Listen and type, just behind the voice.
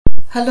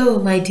Hello,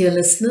 my dear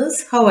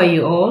listeners. How are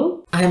you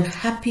all? I'm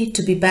happy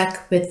to be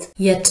back with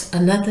yet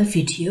another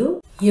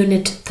video,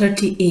 Unit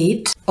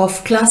 38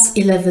 of Class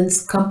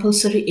 11's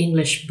Compulsory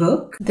English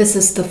book. This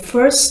is the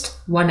first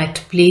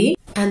one-act play,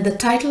 and the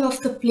title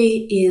of the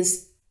play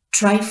is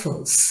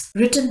Trifles,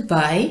 written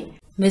by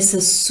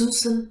Mrs.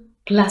 Susan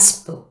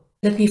Glaspell.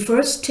 Let me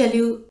first tell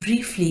you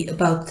briefly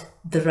about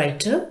the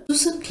writer.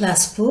 Susan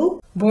Glaspell,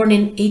 born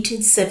in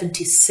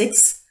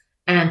 1876,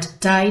 and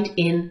died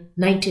in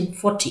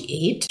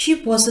 1948. She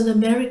was an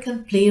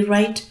American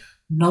playwright,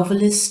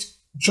 novelist,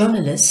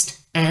 journalist,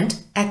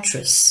 and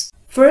actress.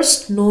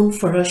 First known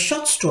for her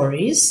short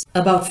stories,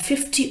 about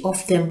 50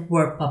 of them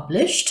were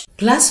published.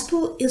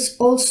 Glaspell is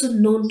also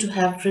known to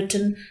have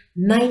written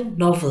 9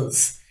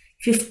 novels,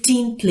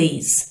 15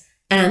 plays,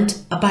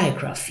 and a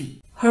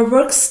biography. Her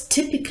works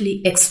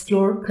typically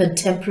explore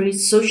contemporary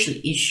social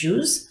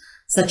issues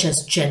such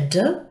as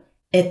gender,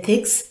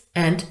 ethics,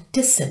 and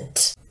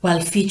dissent,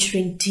 while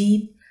featuring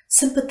deep,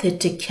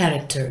 sympathetic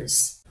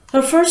characters.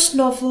 Her first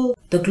novel,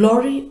 The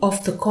Glory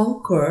of the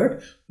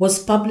Conquered, was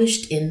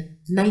published in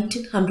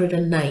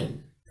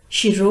 1909.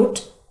 She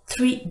wrote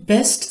 3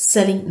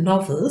 best-selling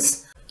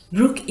novels,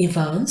 Brooke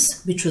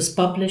Evans, which was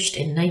published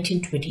in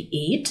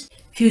 1928,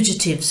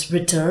 Fugitive's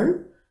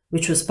Return,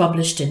 which was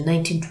published in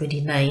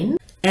 1929,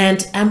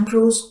 and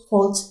Ambrose,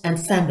 Holt and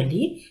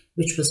Family,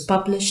 which was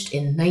published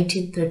in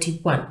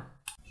 1931.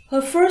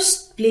 Her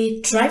first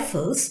play,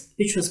 Trifles,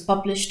 which was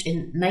published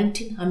in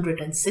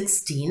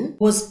 1916,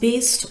 was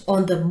based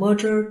on the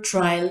murder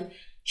trial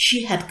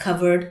she had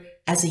covered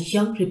as a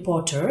young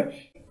reporter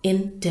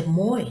in Des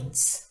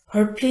Moines.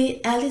 Her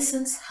play,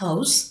 Allison's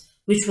House,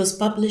 which was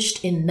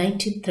published in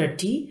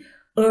 1930,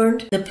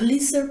 earned the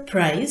Pulitzer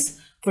Prize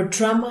for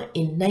Drama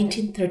in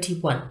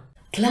 1931.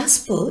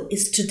 Glaspell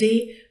is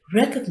today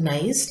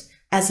recognized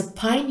as a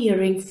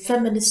pioneering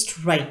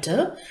feminist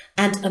writer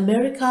and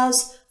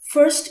America's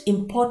first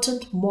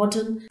important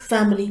modern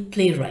family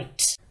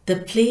playwright. The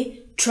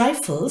play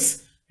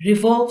Trifles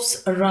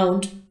revolves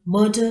around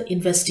murder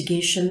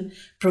investigation,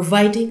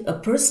 providing a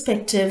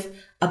perspective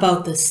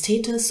about the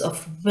status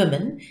of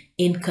women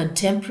in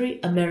contemporary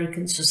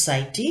American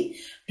society,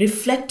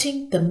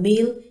 reflecting the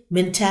male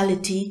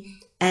mentality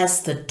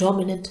as the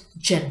dominant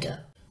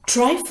gender.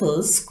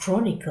 Trifles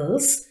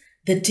chronicles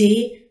the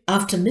day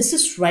after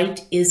Mrs.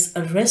 Wright is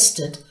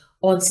arrested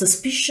on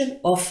suspicion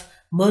of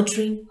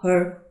murdering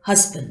her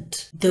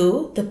husband.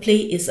 Though the play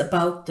is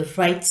about the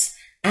Wrights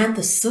and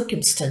the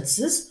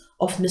circumstances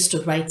of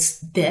Mr. Wright's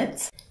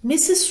death,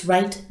 Mrs.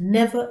 Wright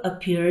never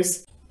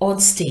appears on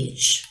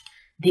stage.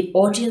 The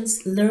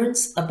audience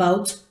learns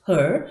about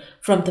her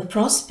from the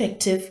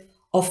perspective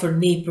of her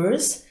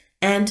neighbors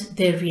and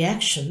their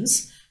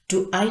reactions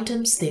to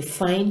items they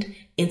find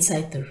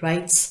inside the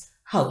Wrights'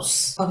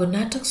 house. अब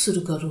नाटक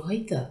सुरु गरौँ है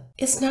त।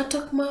 यस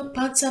नाटकमा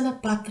 5 जना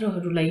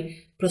पात्रहरूलाई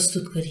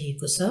प्रस्तुत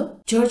गरिएको छ।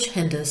 जर्ज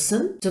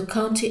हेन्डरसन जो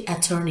काउन्टी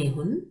एटर्नी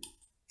हुन्,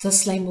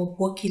 जसलाई म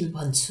वकिल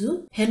भन्छु,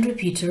 Henry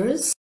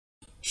Peter's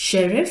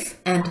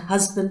sheriff and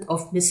हस्बन्ड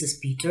of Mrs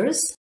Peter's,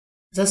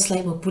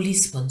 जसलाई म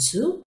पुलिस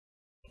भन्छु,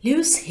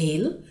 ल्युइस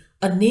hell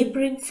a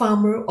neighbouring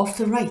farmer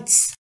of the rights,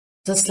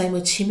 जसलाई म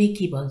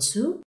छिमेकी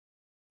भन्छु,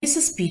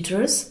 Mrs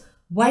Peter's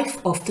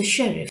wife of the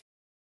sheriff,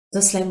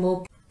 जसलाई म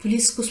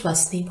पुलिसको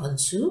स्वास्नी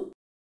भन्छु,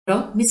 र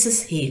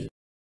Mrs hell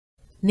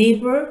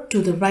neighbor to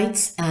the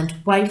Wrights and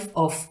wife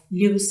of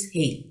Lewis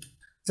Hale,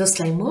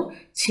 जसलाई म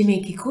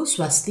छिमेकीको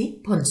स्वास्नी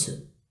भन्छु।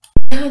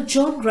 यहाँ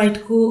जन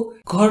राइटको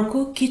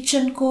घरको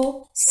किचनको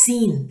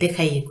सीन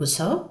देखाइएको छ।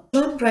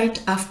 जन राइट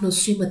आफ्नो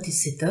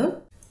श्रीमतीसित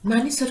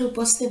मानिसहरू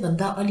बस्ने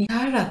भन्दा अलि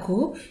टाढाको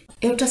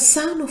एउटा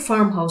सानो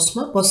फार्म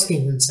हाउसमा बस्ने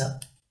हुन्छ।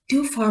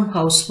 त्यो फार्म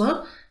हाउसमा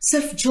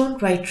सिर्फ जन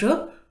राइट र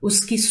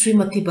उसकी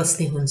श्रीमती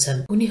बस्ने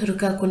हुन्छन्।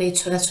 उनीहरूका कुनै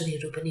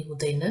छोराछोरीहरू पनि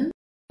हुँदैनन्।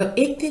 र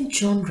एक दिन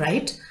जन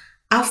राइट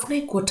आफ्नै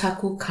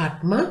कोठाको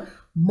खाटमा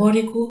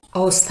मरेको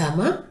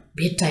अवस्थामा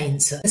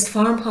भेटाइन्छ। यस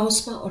फार्म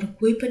हाउसमा अरु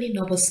कोही पनि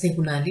नबस्ने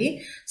हुनाले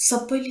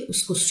सबैले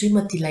उसको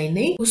श्रीमतीलाई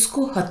नै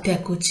उसको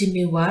हत्याको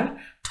जिम्मेवार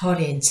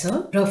ठहराइन्छ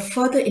र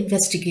फर्दर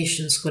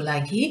इन्भेस्टिगेशन्सको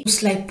लागि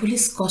उसलाई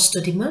पुलिस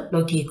कस्टडीमा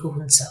लगिएको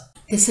हुन्छ।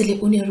 त्यसैले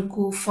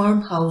उनीहरूको फार्म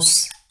हाउस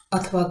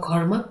अथवा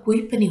घरमा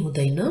कोही पनि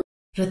हुँदैन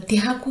र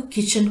त्यहाँको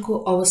किचनको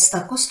अवस्था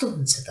कस्तो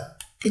हुन्छ त?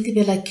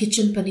 त्यतिबेला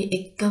किचन पनि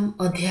एकदम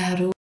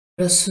अँध्यारो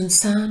र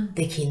सुनसान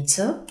देखिन्छ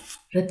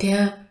र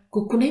त्यहाँको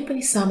कुनै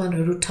पनि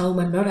सामानहरू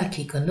ठाउँमा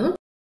नराखिकन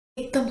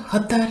एकदम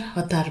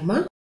हतारमा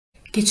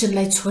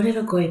किचनलाई छोडेर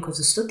गएको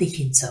जस्तो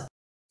देखिन्छ।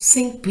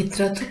 सिङ्क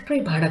भित्र थुप्रै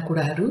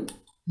भाँडाकुँडाहरू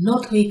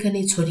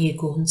नधोइकनै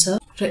छोडिएको हुन्छ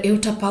र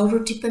एउटा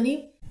पाउरोटी पनि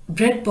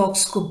ब्रेड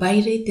बक्सको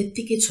बाहिरै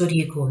त्यत्तिकै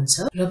छोडिएको हुन्छ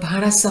र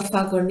भाँडा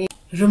सफा गर्ने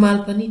रुमाल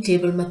पनि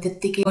टेबलमा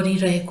त्यत्तिकै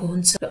परिरहेको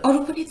हुन्छ र अरु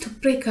पनि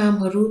थुप्रै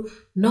कामहरू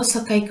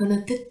नसकाइकन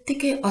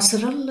त्यत्तिकै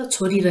असरल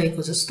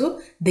छोडिरहेको जस्तो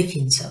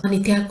देखिन्छ। अनि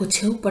त्यहाँको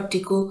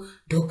छेउपट्टिको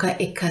ढोका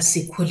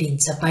एक्कासी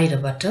खोलिन्छ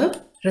बाहिरबाट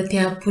र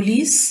त्यहाँ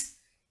पुलिस,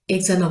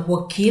 एकजना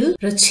वकिल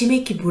र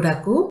छिमेकी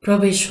बुढाको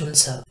प्रवेश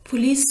हुन्छ।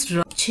 पुलिस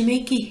र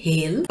छिमेकी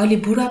हेल अलि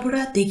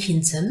बुढा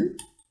देखिन्छन्।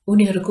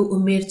 उनीहरूको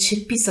उमेर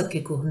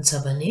छिप्पिसकेको हुन्छ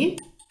भने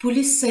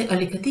पुलिस चाहिँ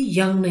अलिकति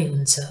यङ नै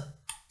हुन्छ।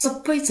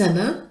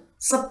 सबैजना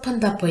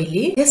सबभन्दा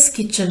पहिले त्यस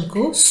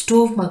किचनको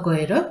स्टोभमा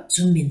गएर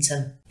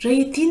झुम्बिन्छन् र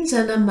यी 3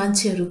 जना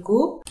मान्छेहरूको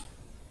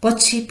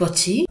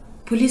पछि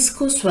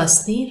पुलिसको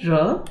स्वास्नी र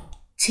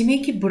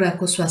छिमेकी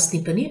बुढाको स्वास्नी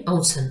पनि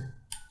आउँछन्।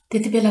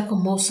 त्यति बेलाको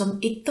मौसम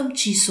एकदम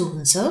चिसो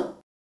हुन्छ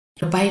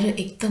र बाहिर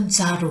एकदम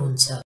जाडो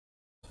हुन्छ।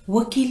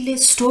 वकिलले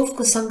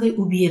स्टोभको सँगै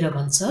उभिएर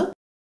भन्छ,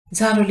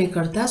 जाडोले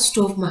गर्दा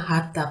स्टोभमा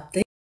हात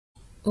ताप्दै,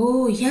 ओ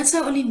यहाँ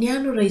चाहिँ अलि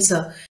न्यानो रहेछ,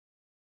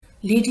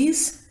 लेडिज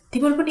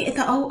तिम्रो पनि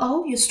यता आऊ आऊ,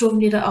 यो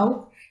स्टोभनिर आऊ,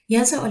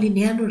 यहाँ चाहिँ अलि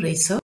न्यानो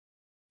रहेछ।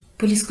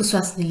 पुलिसको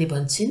स्वास्नीले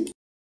भन्छन्,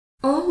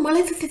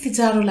 मलाई त त्यति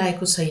जाडो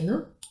लागेको छैन।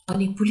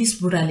 अनि पुलिस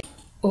बुढाले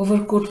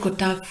ओभरकोटको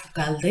टाक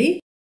फुकाल्दै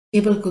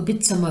टेबलको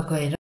बिचमा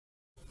गएर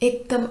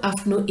एकदम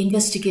आफ्नो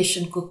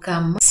इन्भेस्टिगेसनको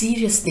काममा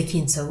सिरियस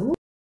देखिन्छ ऊ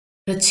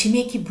र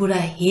छिमेकी बुढा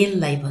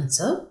हेललाई भन्छ,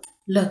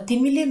 ल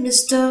तिमीले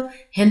मिस्टर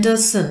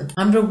हेन्डरसन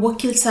हाम्रो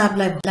वकिल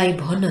साहबलाई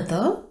भन त,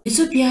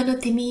 हिजो बिहान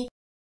तिमी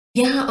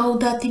यहाँ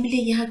आउँदा तिमीले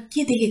यहाँ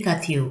के देखेका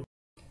थियौ?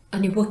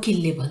 अनि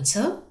वकिलले भन्छ,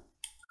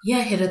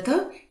 यहाँ हेर त,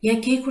 यहाँ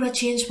केही कुरा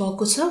चेन्ज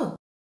भएको छ।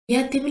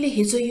 यहाँ तिमीले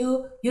हिजो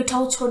यो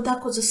ठाउँ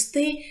छोड्दाको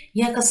जस्तै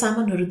यहाँका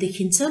सामानहरू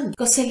देखिन्छन्।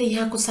 कसैले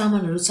यहाँको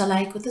सामानहरू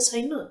चलाएको त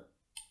छैन।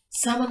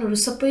 सामानहरू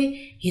सबै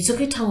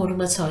हिजोकै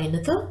ठाउँहरूमा छ होइन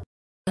त?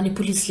 अनि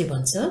पुलिसले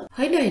भन्छ,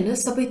 होइन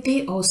सबै त्यही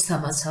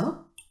अवस्थामा छ।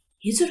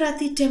 हिजो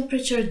राति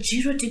टेम्परेचर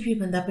 0 डिग्री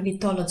भन्दा पनि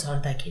तल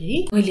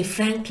झर्दाखेरि मैले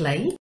फ्र्याङ्कलाई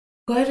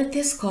गएर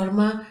त्यस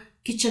घरमा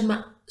किचनमा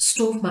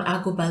स्टोभमा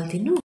आगो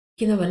बाल्दिनु,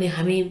 किनभने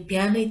हामी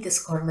बिहानै त्यस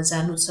घरमा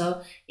जानु छ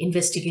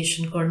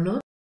इन्भेस्टिगेसन गर्न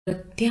र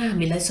त्यहाँ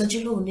हामीलाई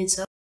सजिलो हुनेछ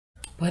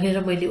भनेर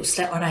मैले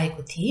उसलाई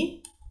अडाएको थिएँ।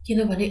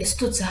 किनभने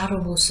यस्तो जाडो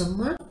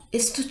मौसममा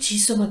यस्तो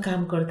चिसोमा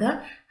काम गर्दा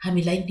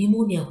हामीलाई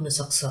निमोनिया हुन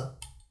सक्छ।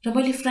 र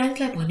मैले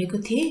फ्र्याङ्कलाई भनेको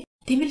थिएँ,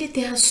 तिमीले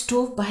त्यहाँ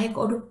स्टोभ बाहेक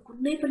अरू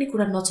कुनै पनि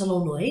कुरा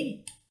नचलाउनु है,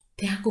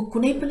 त्यहाँको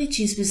कुनै पनि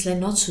चिजबिजलाई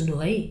नछुनु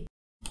है।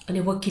 अनि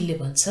वकिलले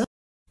भन्छ,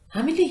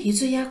 हामीले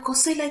हिजो यहाँ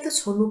कसैलाई त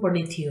छोड्नु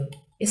पर्ने थियो,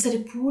 यसरी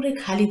पुरै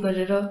खाली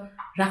गरेर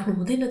राख्नु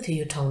हुँदैन थियो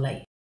यो ठाउँलाई।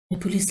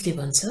 पुलिसले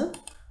भन्छ,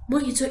 म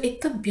हिजो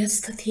एकदम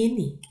व्यस्त थिएँ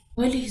नि,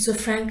 मैले हिजो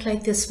फ्र्याङ्कलाई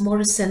त्यस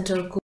मोरिस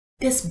सेन्टरको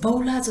त्यस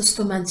बौला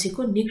जस्तो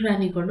मान्छेको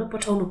निगरानी गर्न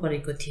पठाउनु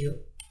परेको थियो।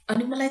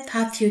 अनि मलाई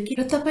थाहा थियो कि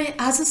तपाईँ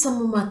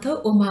आजसम्ममा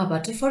त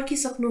ओमाहाबाट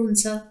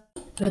फर्किसक्नुहुन्छ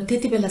र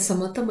त्यति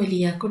बेलासम्म त मैले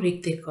यहाँको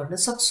रेखदेख गर्न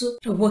सक्छु।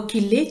 र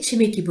वकिलले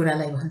छिमेकी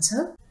बुढालाई भन्छ,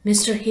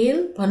 मिस्टर हेल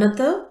भन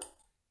त,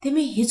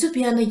 तिमी हिजो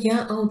बिहान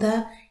यहाँ आउँदा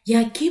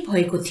यहाँ के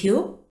भएको थियो?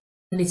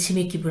 अनि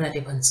छिमेकी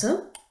बुढाले भन्छ,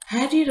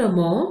 ह्यारी र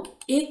म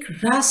एक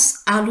रास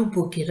आलु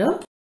बोकेर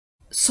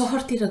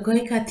सहरतिर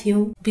गएका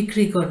थियौं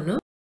बिक्री गर्न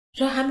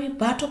र हामी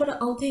बाटोबाट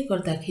आउँदै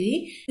गर्दाखेरि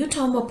यो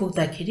ठाउँमा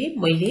पुग्दाखेरि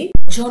मैले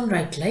जन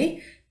राइटलाई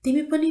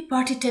तिमी पनि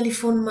पार्टी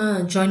टेलिफोनमा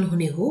जोइन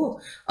हुने हो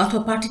अथवा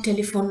पार्टी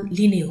टेलिफोन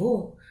लिने हो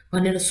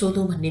भनेर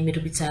सोधौं भन्ने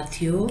मेरो विचार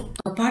थियो।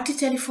 पार्टी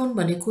टेलिफोन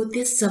भनेको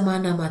त्यस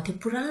जमानामा, त्यो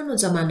पुरानो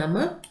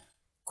जमानामा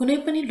कुनै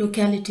पनि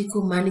लोक्यालिटीको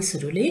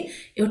मानिसहरूले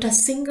एउटा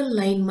सिंगल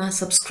लाइनमा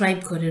सब्स्क्राइब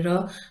गरेर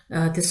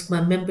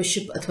त्यसमा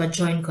मेम्बरशिप अथवा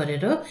जोइन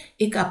गरेर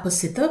एक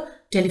आपससित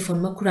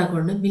टेलिफोनमा कुरा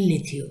गर्न मिल्ने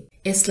थियो।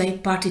 यसलाई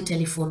पार्टी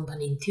टेलिफोन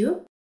भनिन्थ्यो।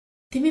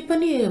 तिमी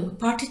पनि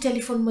पार्टी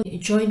टेलिफोनमा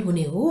जोइन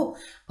हुने हो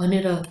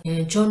भनेर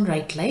जन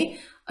राइटलाई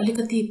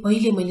अलिकति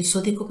पहिले मैले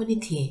सोधेको पनि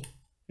थिएँ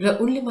र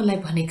उनले मलाई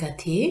भनेका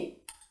थिए,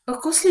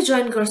 कसले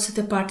जोइन गर्छ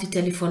त्यो पार्टी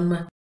टेलिफोनमा?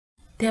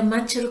 त्यहाँ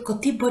मान्छेहरू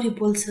कति बढी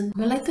बोल्छन्,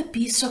 मलाई त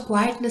पिस र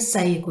क्वाइटनेस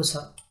चाहिएको छ।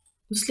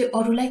 उसले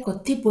अरूलाई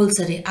कति बोल्छ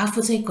रे,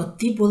 आफू चाहिँ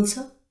कति बोल्छ।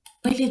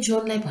 मैले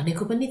जोनलाई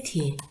भनेको पनि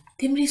थिएँ,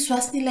 तिम्री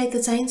स्वास्नीलाई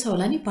त चाहिन्छ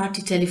होला नि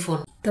पार्टी टेलिफोन,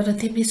 तर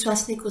तिम्री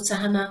स्वास्नीको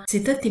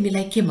चाहनासित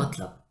तिमीलाई के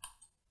मतलब?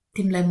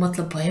 तिमीलाई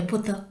मतलब भए पो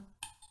त,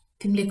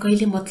 तिमीले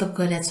कहिले मतलब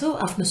गरेछौ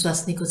आफ्नो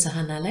स्वास्नीको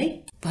चाहनालाई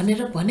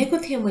भनेर भनेको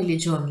थिएँ मैले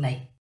जोनलाई।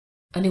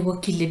 अनि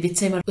वकिलले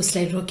बिचैमा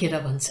उसलाई रोकेर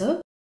भन्छ,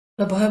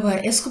 र भयो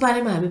यसको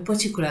बारेमा हामी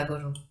पछि कुरा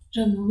गरौँ।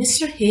 र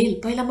मिस्टर हेल,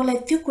 पहिला मलाई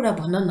त्यो कुरा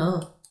भन न,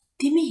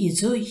 तिमी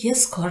हिजो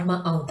यस घरमा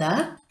आउँदा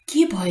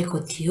के भएको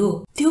थियो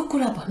त्यो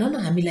कुरा भन न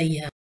हामीलाई।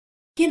 यहाँ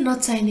के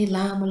नचाहिने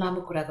लामो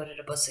लामो कुरा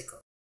गरेर बसेको?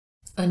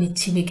 अनि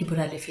छिमेकी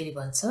बुढाले फेरि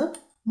भन्छ,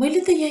 मैले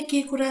त यहाँ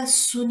के कुरा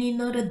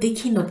सुनिन र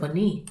देखिन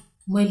पनि।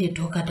 मैले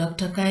ढोका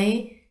ढकढकाएँ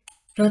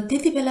र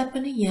त्यति बेला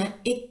पनि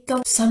यहाँ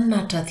एकदम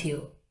सन्नाटा थियो,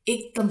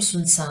 एकदम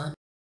सुनसान।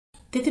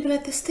 त्यति बेला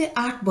त्यस्तै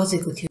 8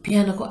 बजेको थियो,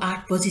 बिहानको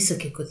 8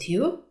 बजिसकेको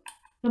थियो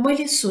र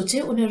मैले सोचे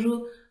उनीहरू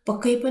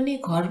पक्कै पनि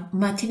घर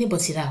माथि नै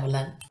बसिरह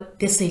होलान्।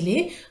 त्यसैले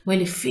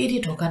मैले फेरि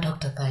ढोका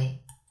ढकढकाएँ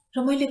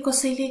र मैले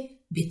कसैले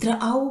भित्र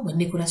आऊ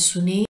भन्ने कुरा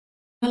सुने।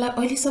 मलाई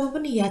अहिलेसम्म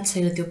पनि याद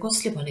छैन त्यो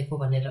कसले भनेको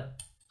भनेर।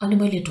 अनि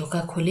मैले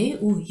ढोका खोले,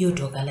 यो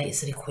ढोकालाई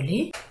यसरी खोले,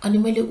 अनि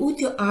मैले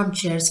त्यो आर्म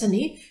चेयर छ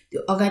नि,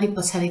 त्यो अगाडि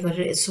पछाडि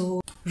गरेर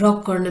यसो रक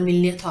गर्न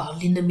मिल्ने अथवा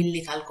हल्लिन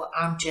मिल्ने खालको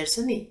आर्म चेयर छ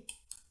नि,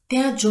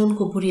 त्यहाँ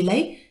जोनको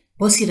बुढीलाई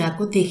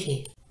बसिरहेको देखे।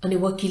 अनि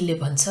वकिलले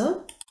भन्छ,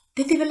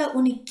 त्यति बेला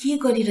उनी के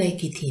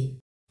गरिरहेकी थिइन्?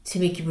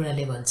 छिमेकी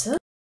बुढाले भन्छ,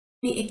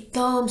 उनी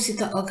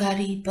एकदमसित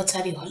अगाडि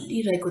पछाडि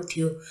हल्लिरहेको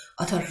थियो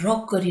अथवा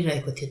रक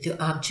गरिरहेको थियो त्यो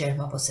आर्म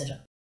चेयरमा बसेर।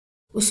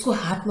 उसको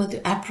हातमा त्यो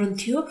एप्रोन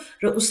थियो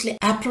र उसले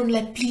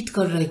एप्रोनलाई प्लिट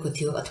गरिरहेको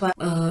थियो अथवा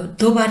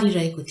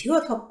दोबारिरहेको थियो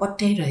अथवा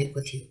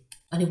पट्याइरहेको थियो।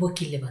 अनि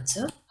वकिलले भन्छ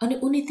अनि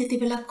उनी त्यति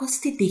बेला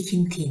कस्ती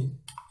देखिन्थिन्?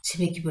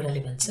 छिमेकी बुढाले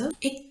भन्छ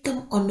एकदम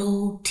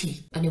अनौठी।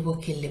 अनि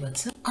वकिलले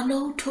भन्छ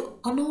अनौठो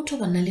अनौठो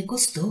भन्नाले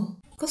कस्तो?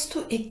 कस्तो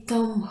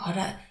एकदम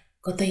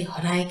कतै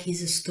हराएकी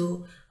जस्तो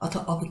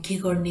अथवा अब के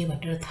गर्ने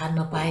भनेर थाहा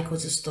नपाएको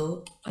जस्तो।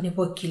 अनि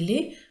वकिलले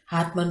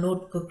हातमा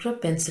नोटबुक र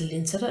पेन्सिल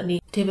लिन्छ र अनि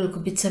टेबलको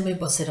बिचमै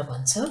बसेर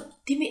भन्छ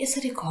तिमी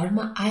यसरी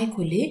घरमा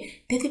आएकोले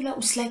त्यति बेला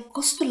उसलाई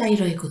कस्तो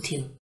लागिरहेको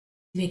थियो?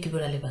 छिमेकी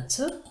बुढाले भन्छ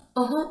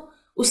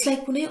उसलाई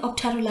कुनै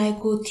अप्ठ्यारो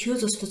लागेको थियो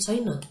जस्तो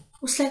छैन।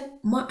 उसलाई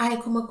म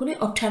आएकोमा कुनै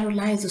अप्ठ्यारो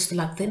लागे जस्तो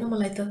लाग्दैन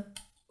मलाई त।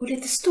 उसले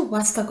त्यस्तो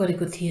वास्ता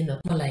गरेको थिएन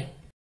मलाई।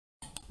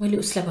 मैले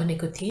उसलाई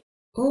भनेको थिएँ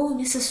ओ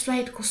मिसेस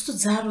राइट कस्तो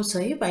जाडो छ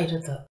है बाहिर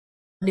त।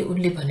 अनि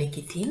उनले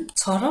भनेकी थिइन्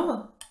छ र?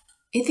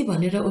 यति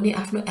भनेर उनी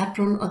आफ्नो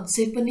एप्रोन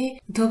अझै पनि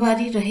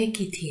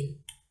दोबारिरहेकी थिइन्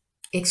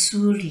एक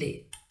सुरले।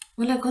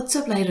 मलाई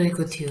गजब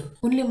लागिरहेको थियो।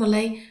 उनले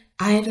मलाई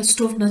आएर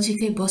स्टोभ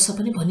नजिकै बस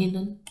पनि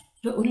भनिनन्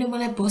र उनले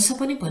मलाई बस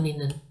पनि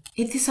भनिनन्।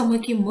 यतिसम्म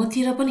कि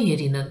मतिर पनि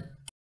हेरिनन्।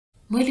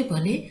 मैले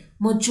भने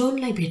म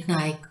जोनलाई भेट्न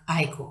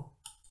आएको,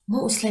 म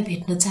उसलाई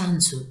भेट्न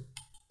चाहन्छु।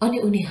 अनि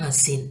उनी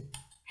हाँसिन्।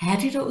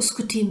 ह्यारी र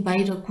उसको टिम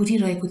बाहिर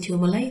कुरिरहेको थियो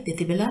मलाई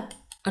त्यति बेला।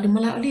 अनि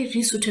मलाई अलि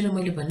रिस उठेर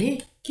मैले भने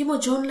कि म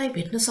जोनलाई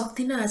भेट्न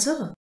सक्दिनँ आज?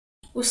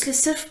 उसले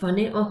सिर्फ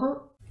भने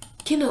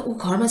किन ऊ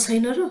घरमा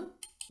छैन र?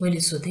 मैले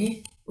सोधेँ।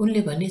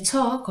 उनले भने छ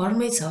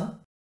घरमै छ।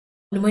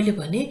 अनि मैले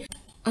भने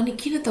अनि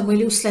किन त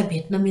मैले उसलाई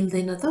भेट्न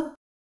मिल्दैन त?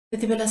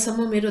 त्यति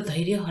बेलासम्म मेरो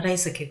धैर्य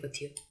हराइसकेको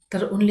थियो।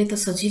 तर उनले त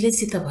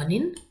सजिलैसित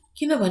भनिन्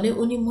किनभने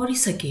उनी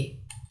मरिसके।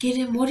 के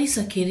रे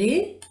मरिसके रे?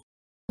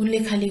 उनले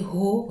खालि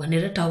हो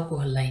भनेर टाउको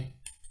हल्लाइन्।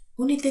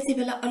 उनी त्यति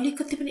बेला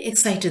अलिकति पनि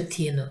एक्साइटेड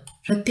थिएन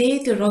र त्यही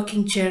त्यो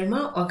रकिङ चेयरमा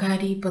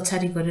अगाडि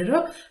पछाडि गरेर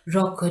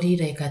रक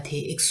गरिरहेका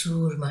थिए एक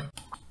सुरमा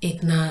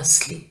एक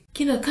नासले।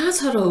 किन कहाँ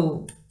छ र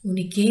ऊ?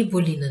 उनी केही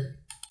बोलिनन्।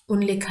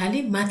 उनले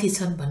खालि माथि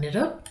छन् भनेर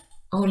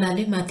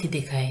औँलाले माथि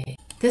देखाए।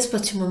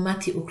 त्यसपछि म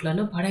माथि उक्लन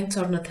भर्याङ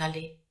चढ्न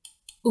थाले।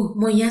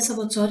 म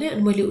यहाँसम्म चढेँ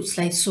अनि मैले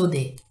उसलाई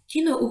सोधेँ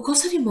किन ऊ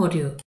कसरी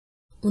मर्यो?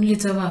 उनले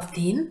जवाफ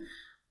दिइन्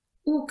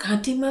ऊ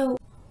घाँटीमा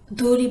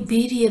दोरी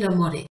बेरिएर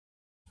मरे।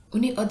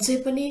 उनी अझै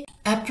पनि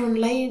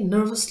एप्रोनलाई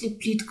नर्भसली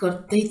प्लिट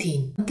गर्दै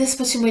थिइन्।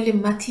 त्यसपछि मैले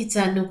माथि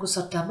जानुको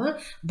सट्टामा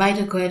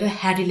बाहिर गएर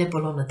ह्यारीलाई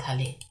बोलाउन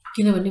थाले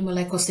किनभने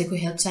मलाई कसैको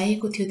हेल्प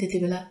चाहिएको थियो। त्यति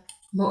बेला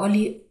म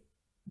अलि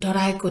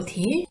डराएको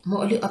थिएँ, म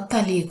अलि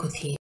अत्तालिएको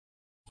थिएँ।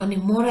 अनि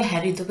म र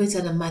ह्यारी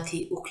दुवैजना माथि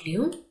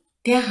उक्लियौँ।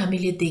 त्यहाँ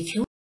हामीले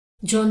देख्यौँ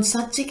जोन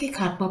साँच्चैकै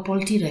खाटमा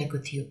पल्टिरहेको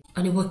थियो।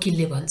 अनि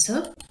वकिलले भन्छ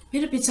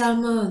मेरो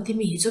विचारमा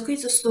तिमी हिजोकै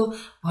जस्तो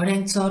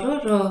भर्याङ चढ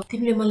र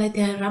तिमीले मलाई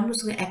त्यहाँ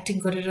राम्रोसँग एक्टिङ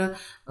गरेर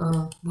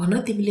भन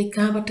तिमीले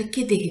कहाँबाट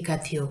के देखेका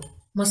थियौ।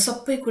 म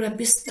सबै कुरा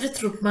विस्तृत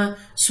रूपमा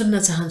सुन्न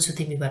चाहन्छु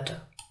तिमीबाट।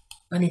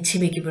 अनि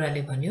छिमेकी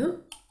बुढाले भन्यो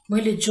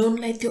मैले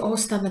जोनलाई त्यो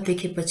अवस्थामा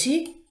देखेपछि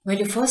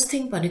मैले फर्स्ट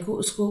थिङ भनेको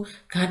उसको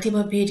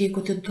घाँटीमा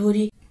बेरिएको त्यो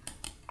दोरी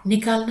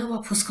निकाल्न वा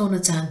फुस्काउन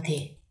चाहन्थे।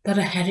 तर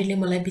ह्यारीले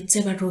मलाई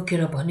बिचैमा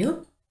रोकेर भन्यो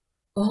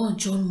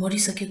जोन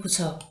मरिसकेको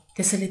छ,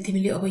 त्यसैले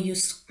तिमीले अब यो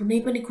कुनै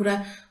पनि कुरा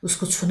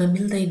उसको छुन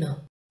मिल्दैन।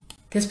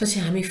 त्यसपछि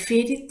हामी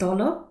फेरि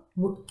तल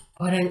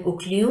भर्याङ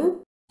उक्लियौँ।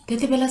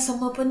 त्यति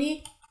बेलासम्म पनि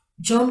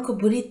जोनको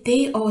बुढी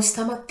त्यही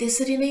अवस्थामा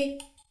त्यसरी नै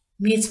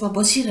मेचमा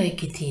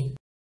बसिरहेकी थिइन्।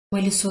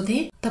 मैले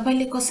सोधेँ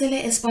तपाईले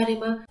कसैलाई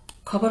यसबारेमा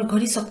खबर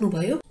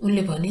गरिसक्नुभयो?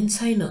 उनले भनिन्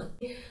छैन।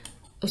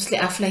 उसले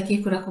आफूलाई केही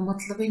कुराको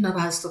मतलबै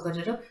नभए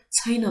गरेर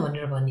छैन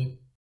भनेर भनिन्।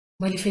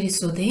 मैले फेरि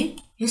सोधेँ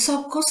यो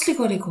सब कसले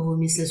गरेको हो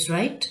मिसेस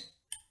राइट?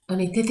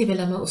 अनि त्यति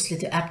बेलामा उसले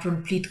त्यो एप्रोन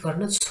प्लिट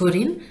गर्न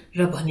छोडिन्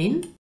र भनिन्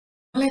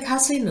मलाई थाहा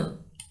छैन।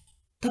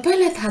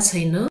 तपाईलाई थाहा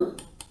छैन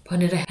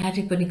भनेर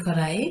ह्यारी पनि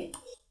कराए।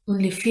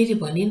 उनले फेरि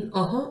भनिन्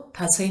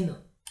थाहा छैन।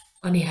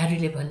 अनि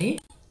ह्यारीले भने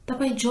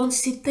तपाईँ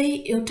जोनसितै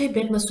एउटै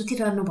बेडमा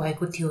सुतिरहनु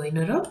भएको थियो होइन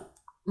र?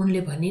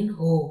 उनले भनिन्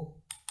हो,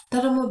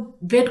 तर म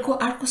बेडको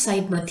अर्को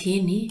साइडमा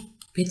थिएँ नि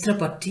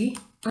भित्रपट्टि।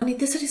 अनि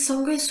त्यसरी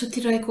सँगै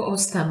सुतिरहेको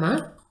अवस्थामा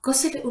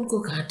कसैले उनको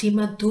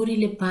घाँटीमा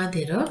दोरीले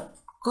बाँधेर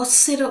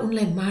कसेर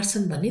उनलाई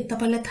मार्छन् भने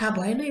तपाईलाई थाहा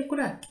भएन यो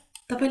कुरा?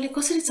 तपाईले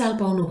कसरी चाल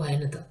पाउनु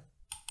भएन त?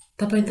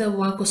 तपाईँ त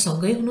उहाँको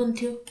सँगै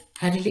हुनुहुन्थ्यो।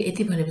 ह्यारीले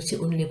यति भनेपछि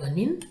उनले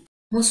भनिन्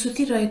म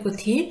सुतिरहेको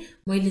थिएँ,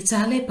 मैले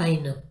चालै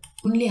पाइनँ।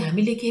 उनले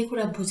हामीले केही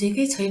कुरा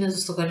बुझेकै छैन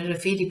जस्तो गरेर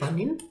फेरि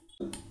भनिन्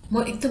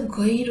म एकदम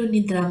गहिरो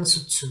निद्रामा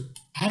सुत्छु।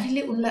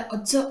 ह्यारीले उनलाई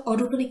अझ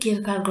अरू पनि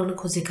केरकार गर्न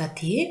खोजेका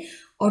थिए,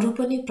 अरू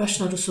पनि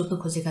प्रश्नहरू सोध्न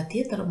खोजेका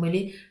थिए, तर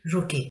मैले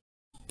रोके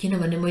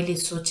किनभने मैले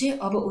सोचे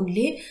अब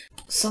उनले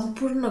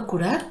सम्पूर्ण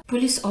कुरा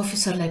पुलिस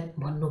अफिसरलाई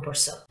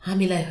भन्नुपर्छ,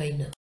 हामीलाई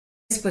होइन।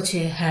 त्यसपछि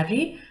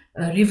ह्यारी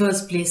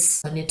रिभर्स प्लेस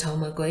भन्ने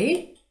ठाउँमा गए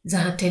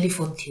जहाँ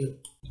टेलिफोन थियो।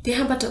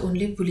 त्यहाँबाट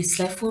उनले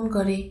पुलिसलाई फोन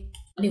गरे।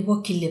 अनि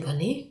वकिलले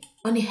भने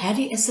अनि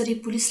ह्यारी यसरी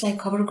पुलिसलाई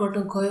खबर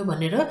गर्न गयो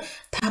भनेर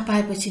थाहा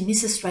पाएपछि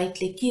मिसेस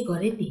राइटले के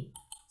गरे नि?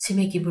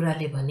 छिमेकी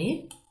बुढाले भने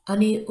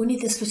अनि उनी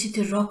त्यसपछि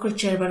त्यो रकर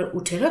चेयरबाट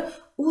उठेर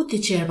त्यो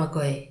चेयरमा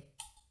गए।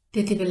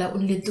 त्यति बेला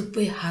उनले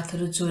दुवै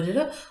हातहरू जोडेर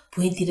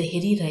भुइँतिर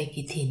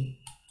हेरिरहेकी थिइन्।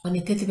 अनि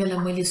त्यतिबेला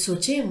मैले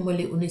सोचे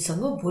मैले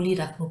उनीसँग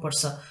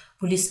बोलिराख्नुपर्छ,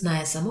 पुलिस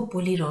नआएसम्म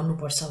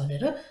बोलिरहनुपर्छ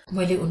भनेर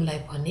मैले उनलाई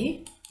भने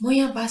म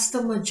यहाँ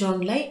वास्तवमा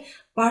जनलाई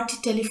पार्टी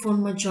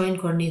टेलिफोनमा जोइन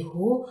गर्ने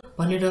हो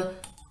भनेर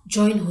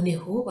जोइन हुने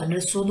हो भनेर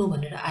सोधौं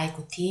भनेर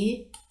आएको थिए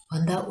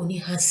भन्दा उनी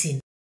हाँसिन्।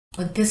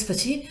 अनि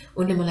त्यसपछि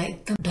उनले मलाई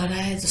एकदम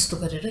डराए जस्तो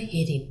गरेर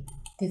हेरिन्।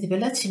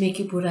 त्यतिबेला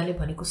छिमेकी बुढाले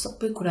भनेको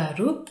सबै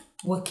कुराहरू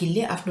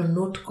वकिलले आफ्नो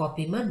नोट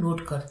कपीमा नोट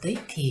गर्दै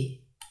थिए।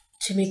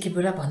 छिमेकी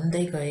बुढा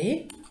भन्दै गए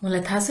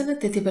मलाई थाहा छैन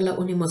त्यतिबेला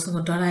उनी मसँग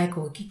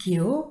डराएको हो कि के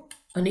हो।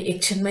 अनि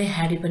एकछिनमै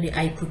ह्यारी पनि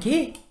आइपुगे।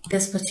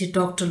 त्यसपछि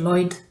डाक्टर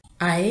लॉयड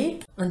आए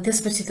अनि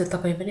त्यसपछि त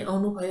तपाई पनि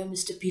आउनुभयो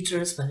मिस्टर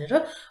पिटर्स भनेर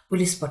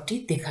पुलिसपट्टि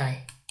देखाए।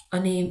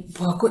 अनि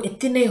भएको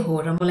यति नै हो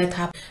र मलाई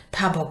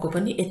थाहा भएको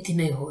पनि यति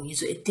नै हो,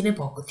 हिजो यति नै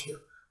भएको थियो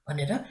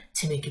भनेर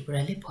छिमेकी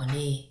बुढाले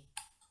भने।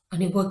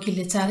 अनि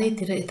वकिलले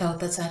चारैतिर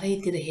यताउता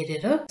चारैतिर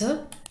हेरेर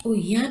ओ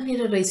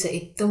यहाँनिर रहेछ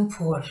एकदम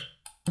फोहोर।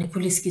 अनि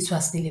पुलिसकी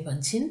स्वास्नीले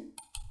भन्छन्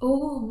ओ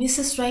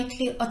मिसेस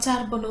राइटले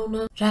अचार बनाउन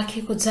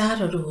राखेको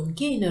जारहरू हुन्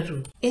कि यिनीहरू,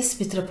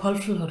 यसभित्र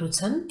फलफुलहरू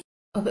छन्।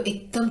 अब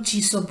एकदम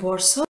चिसो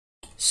बढ्छ,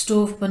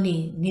 स्टोभ पनि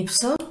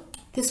निप्छ,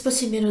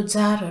 त्यसपछि मेरो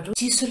जारहरू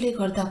चिसोले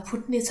गर्दा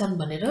फुट्ने छन्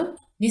भनेर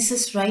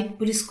मिसेस राइट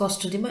पुलिस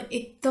कस्टडीमा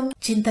एकदम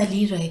चिन्ता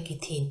लिइरहेकी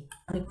थिइन्।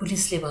 अनि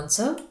पुलिसले भन्छ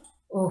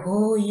ओहो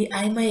यी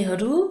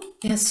आइमाईहरू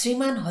यहाँ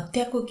श्रीमान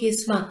हत्याको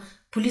केसमा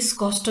पुलिस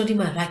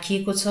कस्टडीमा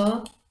राखिएको छ,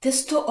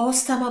 त्यस्तो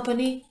अवस्थामा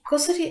पनि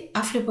कसरी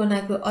आफूले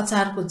बनाएको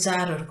अचारको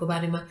जारहरूको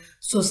बारेमा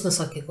सोच्न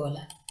सकेको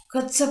होला।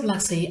 गजब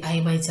लाग्छ यी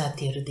आइमाई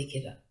जातिहरू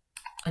देखेर।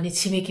 अनि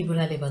छिमेकी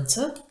बुढाले भन्छ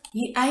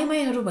यी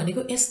आइमाईहरू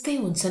भनेको यस्तै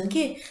हुन्छन्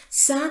कि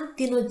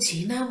सानतिनो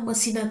झिना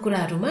मसिना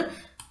कुराहरूमा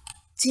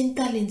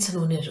चिन्ता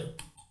लिन्छन्। उनीहरू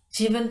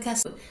जीवनका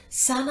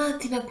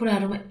सानातिना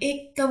कुराहरूमा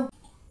एकदम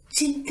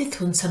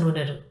चिन्तित हुन्छन्।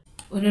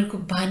 उनीहरूको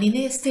बानी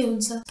नै यस्तै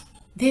हुन्छ।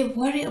 They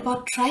worry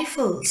about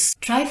ट्राइफल्स।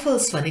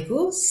 ट्राइफल्स भनेको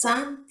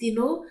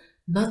सानतिनो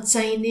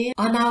नचाहिने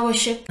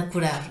अनावश्यक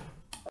कुराहरू।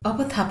 अब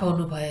थाहा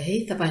पाउनु भयो है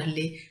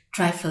तपाईहरूले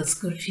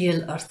ट्राइफल्सको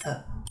real earth.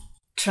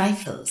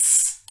 ट्राइफल्स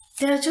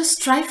they are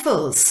just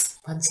ट्राइफल्स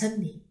भन्छन्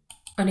नि।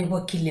 अनि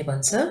वकिलले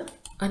भन्छ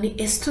अनि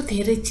यस्तो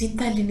धेरै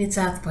चिन्ता लिने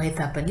जात भए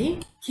तापनि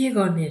के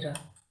गर्ने र,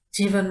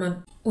 जीवनमा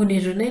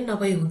उनीहरू नै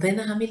नभई हुँदैन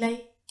हामीलाई,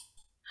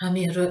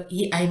 हामीहरू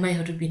यी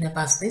आइमाईहरू बिना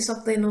बाँच्नै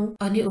सक्दैनौँ।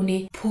 अनि उनी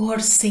फोहोर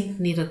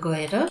सिङ्कनिर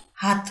गएर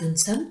हात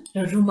धुन्छन्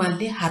र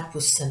रुमालले हात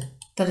पुस्छन्,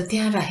 तर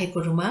त्यहाँ राखेको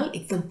रुमाल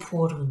एकदम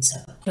फोहोर हुन्छ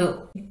र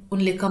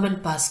उनले कमेन्ट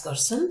पास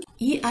गर्छन्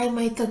यी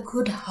आइमाई त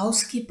गुड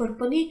हाउसकिपर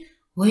पनि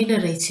होइन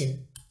रहेछन्।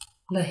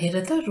 ल हेर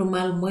त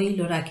रुमाल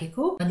मैलो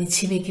राखेको। अनि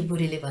छिमेकी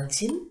बुढीले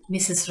भन्छन्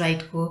मिसेस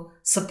राइटको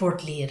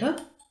सपोर्ट लिएर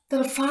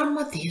तर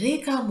फार्ममा धेरै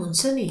काम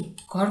हुन्छ नि,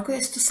 घरको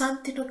यस्तो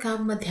सानतिनो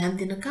काममा ध्यान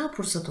दिन कहाँ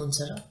फुर्सद हुन्छ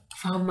र।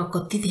 फार्ममा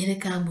कति धेरै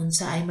काम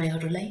हुन्छ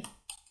आइमाईहरूलाई।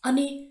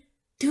 अनि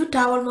त्यो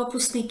टावलमा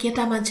पुस्ने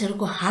केटा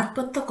मान्छेहरूको हात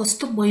पनि त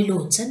कस्तो मैलो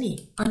हुन्छ नि।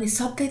 अनि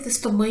सधैँ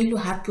त्यस्तो मैलो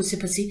हात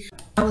पुछेपछि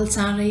टावल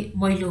चाँडै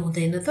मैलो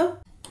हुँदैन त।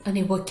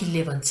 अनि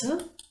वकिलले भन्छ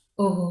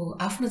ओहो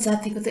आफ्नो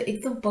जातिको त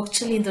एकदम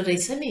पक्ष लिँदो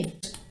रहेछ नि।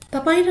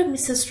 तपाईँ र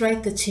मिसेस राइट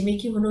त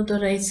छिमेकी हुनुहुँदो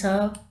रहेछ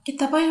कि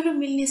तपाईँहरू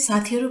मिल्ने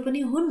साथीहरू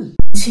पनि हुन्।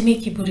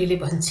 छिमेकी बुढीले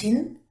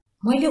भन्छन्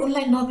मैले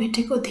उनलाई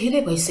नभेटेको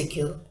धेरै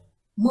भइसक्यो,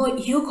 म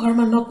यो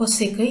घरमा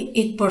नपसेकै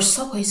 1 वर्ष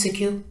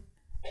भइसक्यो।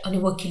 अनि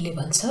वकिलले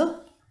भन्छ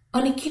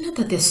अनि किन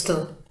त त्यस्तो,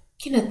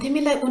 किन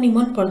तिमीलाई उनी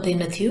मन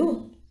पर्दैन थियो?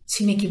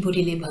 छिमेकी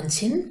बुढीले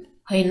भन्छन्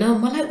हैन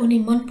मलाई उनी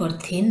मन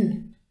पर्थिन्,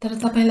 तर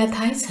तपाईलाई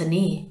थाहै छ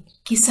नि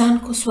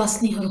किसानको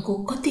स्वास्नीहरूको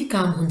कति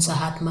काम हुन्छ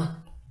हातमा।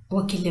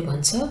 वकिलले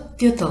भन्छ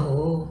त्यो त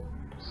हो।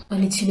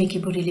 अनि छिमेकी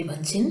बुढीले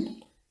भन्छन्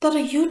तर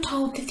यो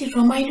ठाउँ त्यति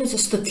रमाइलो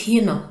जस्तो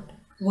थिएन।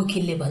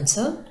 वकिलले भन्छ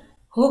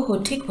हो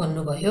ठिक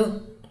भन्नुभयो,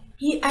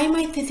 यी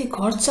आइमाई त्यति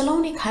घर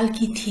चलाउने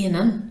खालकी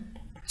थिएनन्।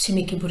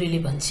 छिमेकी बुढीले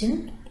भन्छन्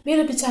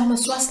मेरो विचारमा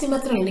स्वास्नी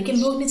मात्र होइन कि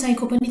लोग्ने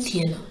चाहिएको पनि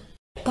थिएन।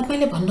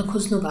 तपाईले भन्न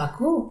खोज्नु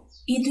भएको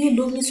यी दुई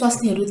लोग्ने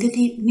स्वास्नीहरू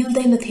त्यति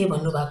मिल्दैन थिए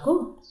भन्नु भएको।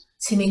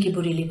 छिमेकी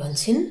बुढीले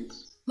भन्छन्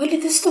मैले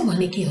त्यस्तो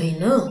भनेकी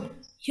होइन,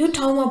 यो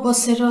ठाउँमा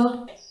बसेर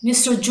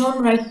मिस्टर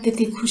जोन राइट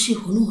त्यति खुसी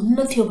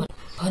हुनुहुन्न थियो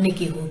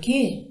भनेकी हो कि।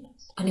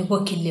 अनि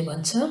वकिलले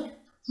भन्छ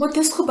म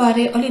त्यसको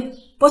बारे अलि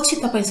पछि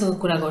तपाईसँग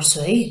कुरा गर्छु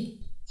है,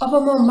 अब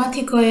म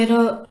माथि गएर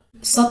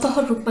सतह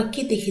रूपमा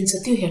के देखिन्छ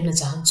त्यो हेर्न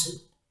चाहन्छु।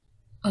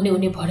 अनि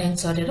उनी भर्याङ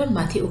चढेर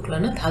माथि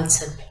उक्लन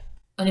थाल्छन्।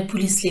 अनि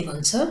पुलिसले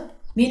भन्छ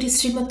मेरी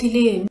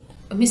श्रीमतीले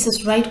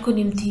मिसेस राइटको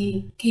निम्ति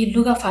केही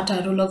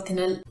लुगाफाटाहरू लगिदिन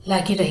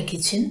लागिरहेकी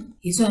छिन्।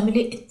 हिजो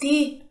हामीले यति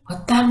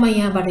हतारमा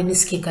यहाँबाट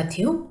निस्केका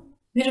थियौँ,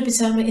 मेरो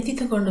विचारमा यति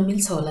त गर्न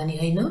मिल्छ होला नि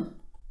होइन?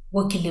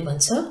 वकिलले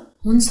भन्छ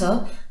हुन्छ,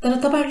 तर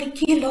तपाईहरुले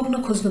के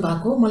लग्न खोज्नु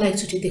भएको मलाई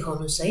एकचोटि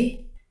देखाउनुस् है।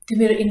 त्यो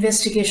मेरो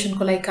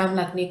इन्भेस्टिगेसनको लागि काम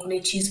लाग्ने कुनै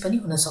चीज पनि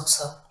हुन सक्छ,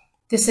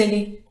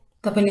 त्यसैले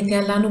तपाईले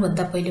त्यहाँ लानु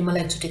भन्दा पहिले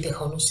मलाई एकचोटि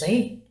देखाउनुस् है।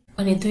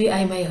 अनि दुई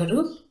आइमाईहरू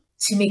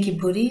छिमेकी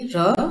बुढी र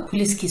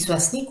पुलिसकी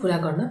स्वास्नी कुरा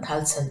गर्न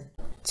थाल्छन्।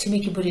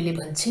 छिमेकी बुढीले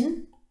भन्छन्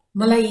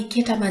मलाई यी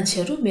केटा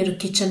मान्छेहरू मेरो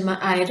किचनमा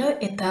आएर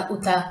यता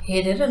उता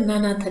हेरेर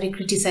नाना थरी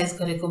क्रिटिसाइज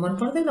गरेको मन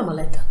पर्दैन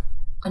मलाई त।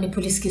 अनि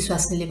पुलिसकी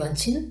स्वास्नीले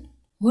भन्छन्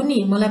हो नि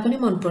मलाई पनि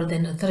मन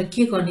पर्दैन, तर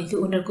के गर्ने, त्यो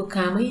उनीहरूको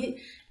कामै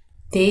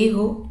त्यही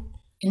हो,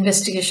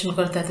 इन्भेस्टिगेसन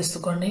गर्दा त्यस्तो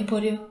गर्नै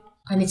पर्यो।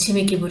 अनि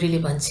छिमेकी बुढीले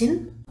भन्छन्,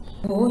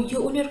 हो यो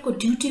उनीहरूको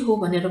ड्युटी हो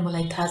भनेर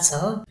मलाई थाहा छ।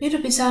 मेरो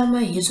विचारमा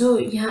हिजो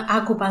यहाँ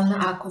आगो बाल्न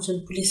आएको जुन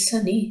पुलिस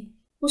छ नि,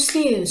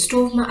 उसले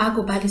स्टोभमा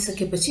आगो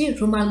बालिसकेपछि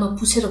रुमालमा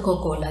पुछेर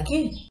गएको होला कि,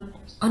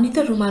 अनि त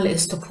रुमाल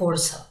यस्तो फोहोर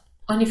छ।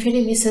 अनि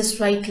फेरि मिसेस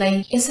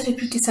राइटलाई यसरी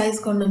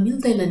क्रिटिसाइज गर्न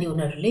मिल्दैन नि।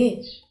 उनीहरूले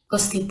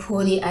कस्ती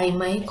फोहोरी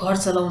आइमाई, घर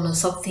चलाउन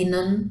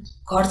सक्दिनन्,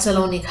 घर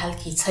चलाउने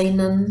खालकी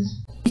छैनन्,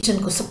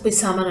 किचनको सबै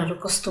सामानहरू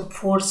कस्तो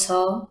फोहोर छ,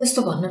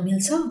 त्यस्तो भन्न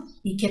मिल्छ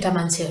यी केटा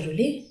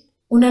मान्छेहरूले?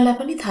 उनीहरूलाई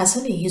पनि थाहा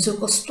छ नि हिजो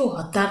कस्तो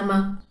हतारमा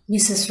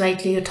मिसेस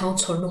राइटले यो ठाउँ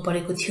छोड्नु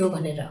परेको थियो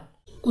भनेर।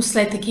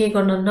 उसलाई त के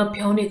गर्न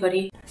नभ्याउने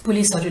गरी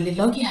पुलिसहरूले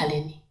लगिहाले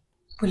नि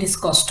पुलिस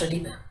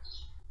कस्टडीमा।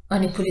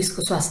 अनि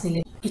पुलिसको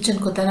स्वास्नीले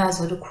किचनको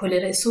दराजहरू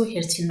खोलेर यसो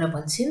हेर्छिन् र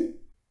भन्छन्,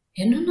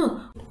 हेर्नु न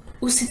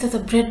उसित त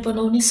ब्रेड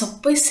बनाउने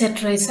सबै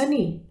सेट रहेछ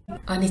नि।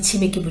 अनि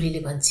छिमेकी बुढीले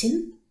भन्छन्,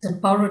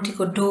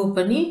 पाउरोटीको डो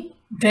पनि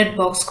ब्रेड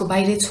बक्सको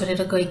बाहिरै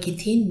छोडेर गएकी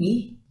थिइन् नि।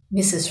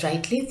 मिसेस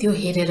राइटले त्यो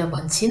हेरेर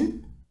भन्छन्,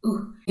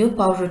 यो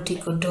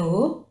पाउरोटीको डो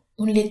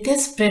उनले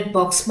त्यस ब्रेड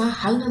बक्समा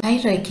हाल्न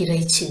लागिरहेकी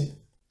रहेछिन्।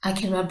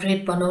 आखिरमा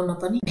ब्रेड बनाउन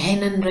पनि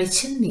भ्याएनन्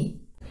रहेछन् नि।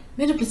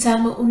 मेरो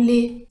विचारमा उनले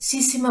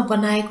सिसीमा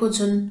बनाएको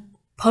जुन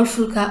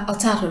फलफुलका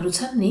अचारहरू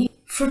छन् नि,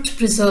 फ्रुट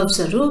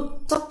प्रिजर्भ्सहरू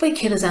सबै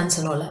खेर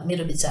जान्छन् होला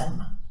मेरो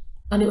विचारमा।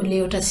 अनि उनले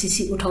एउटा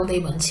सिसी उठाउँदै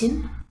भन्छन्,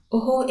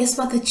 ओहो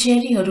यसमा त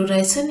चेरीहरू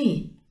रहेछ नि।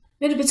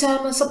 मेरो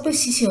विचारमा सबै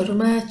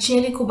सिसीहरूमा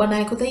चेरीको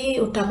बनाएको त यही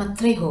एउटा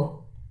मात्रै हो।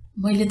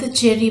 मैले त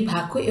चेरी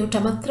भएको एउटा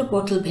मात्र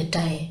बोतल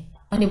भेट्टाएँ।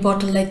 अनि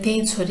बोतललाई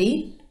त्यहीँ छोडी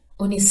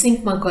उनी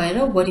सिङ्कमा गएर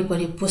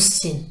वरिपरि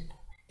पुस्छिन्।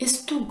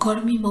 यस्तो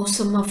गर्मी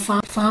मौसममा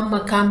फार्ममा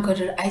काम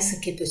गरेर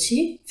आइसकेपछि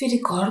फेरि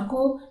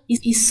घरको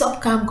यी सब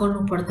काम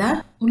गर्नु पर्दा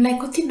उनलाई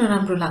कति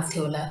नराम्रो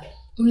लाग्थ्यो होला,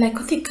 उनलाई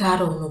कति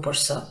गाह्रो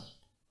हुनुपर्छ।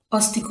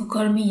 अस्तिको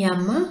गर्मी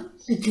याममा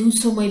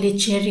दिउँसो मैले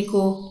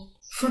चेरीको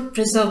फ्रुट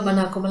प्रिजर्भ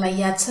बनाएको मलाई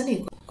याद छ नि,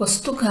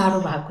 कस्तो गाह्रो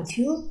भएको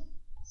थियो।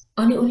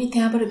 अनि उनी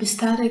त्यहाँबाट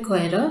बिस्तारै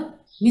गएर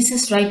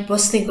मिसेस राइट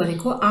बस्दै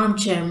गरेको आर्म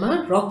चेयरमा,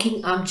 रकिङ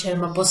आर्म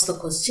चेयरमा बस्न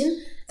खोज्छिन्।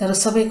 तर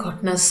सबै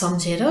घटना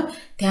सम्झेर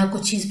त्यहाँको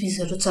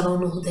चिजबिजहरू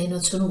चलाउनु हुँदैन,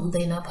 छुनु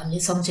हुँदैन भन्ने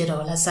सम्झेर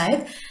होला सायद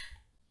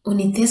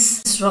उनी त्यस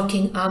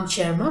रकिङ आर्म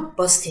चेयरमा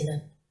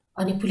बस्दिनन्।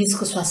 अनि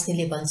पुलिसको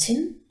स्वास्नीले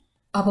भन्छन्,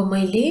 अब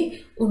मैले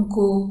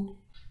उनको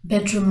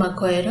बेडरुममा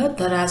गएर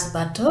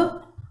दराजबाट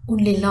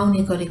उनले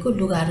लाउने गरेको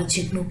लुगाहरू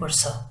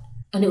झिक्नुपर्छ।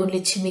 अनि उनले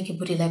छिमेकी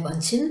बुढीलाई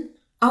भन्छन्,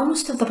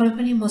 आउनुहोस् न तपाईँ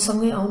पनि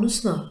मसँगै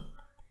आउनुहोस् न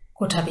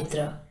कोठाभित्र,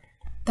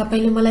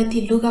 तपाईँले मलाई ती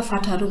लुगा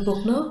फाटाहरू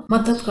बोक्न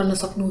मद्दत गर्न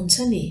सक्नुहुन्छ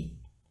नि।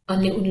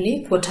 अनि उनले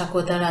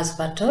कोठाको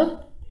दराजबाट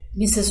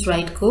मिसेस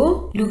राइटको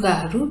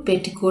लुगाहरू,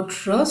 पेटिकोट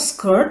र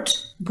स्कर्ट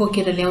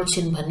बोकेर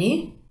ल्याउँछिन् भने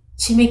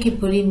छिमेकी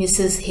बुढी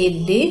मिसेस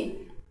हेलले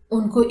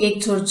उनको एक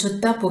जोर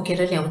जुत्ता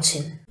बोकेर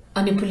ल्याउँछिन्।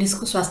 अनि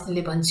पुलिसको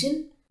स्वास्नीले भन्छन्,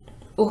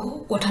 ओहो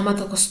कोठामा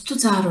त कस्तो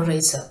जाडो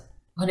रहेछ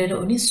भनेर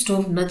उनी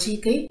स्टोभ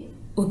नजिकै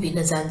उभिन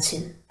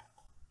जान्छन्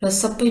र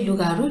सबै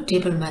लुगाहरू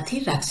टेबलमाथि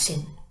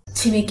राख्छिन्।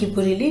 छिमेकी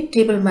बुढीले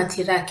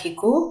टेबलमाथि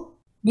राखेको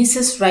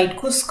मिसेस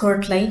राइटको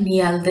स्कर्टलाई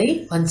निहाल्दै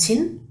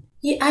भन्छन्,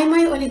 यी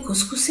आइमाई अलि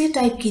घुसघुसे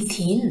टाइपकी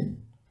थिइन्,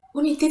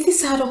 उनी त्यति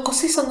साह्रो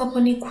कसैसँग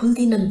पनि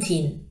खुल्दिनन्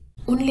थिइन्।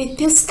 उनले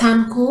त्यस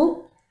स्थानको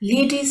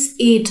लेडिज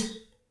एड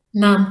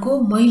नामको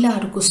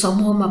महिलाहरूको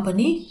समूहमा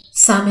पनि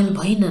सामेल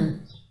भइनन्।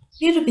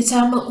 मेरो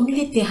विचारमा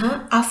उनले त्यहाँ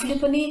आफूले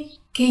पनि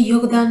केही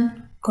योगदान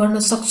गर्न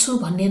सक्छु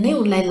भन्ने नै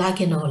उनलाई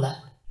लागेन होला।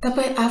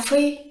 तपाईँ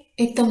आफै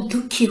एकदम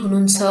दुःखी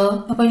हुनुहुन्छ,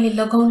 तपाईँले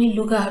लगाउने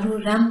लुगाहरू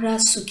राम्रा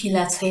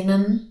सुकिला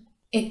छैनन्,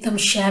 एकदम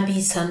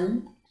स्याबी छन्,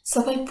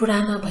 सबै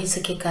पुराना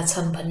भइसकेका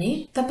छन् भने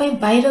तपाईँ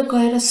बाहिर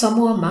गएर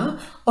समूहमा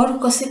अरू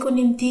कसैको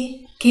निम्ति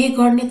केही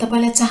गर्ने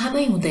तपाईँलाई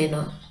चाहनै हुँदैन,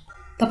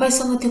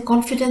 तपाईँसँग त्यो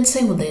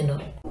कन्फिडेन्सै हुँदैन।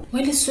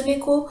 मैले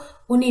सुनेको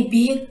उनी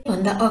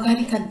बिहेभन्दा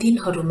अगाडिका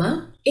दिनहरूमा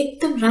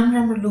एकदम राम्रो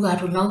राम्रो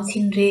लुगाहरू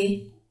लाउँथिन् रे।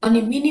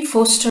 अनि मिनी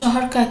फोस्टर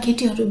सहरका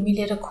केटीहरू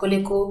मिलेर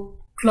खोलेको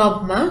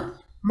क्लबमा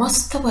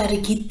मस्त भएर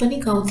गीत पनि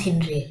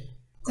गाउँथिन् रे।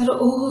 तर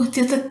ओहो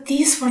त्यो त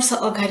 30 वर्ष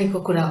अगाडिको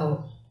कुरा हो।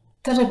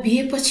 तर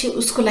बिहेपछि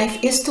उसको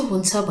लाइफ यस्तो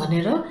हुन्छ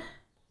भनेर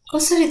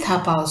कसरी थाहा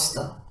पाओस् त?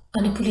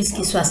 अनि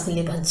पुलिसकी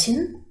स्वास्नीले भन्छन्,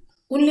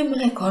 उनले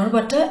मलाई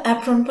घरबाट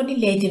एप्रोन पनि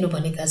ल्याइदिनु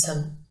भनेका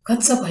छन्।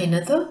 गच्छ भएन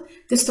त?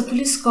 त्यस्तो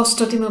पुलिस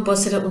कस्टडीमा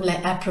बसेर उनलाई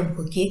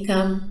एप्रोनको के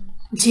काम?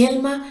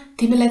 जेलमा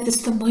तिमीलाई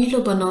त्यस्तो मैलो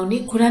बनाउने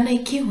कुरा नै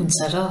के हुन्छ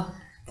र?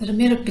 तर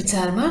मेरो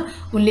विचारमा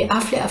उनले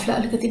आफूलाई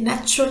अलिकति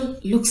नेचुरल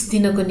लुक्स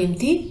दिनको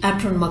निम्ति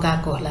एप्रोन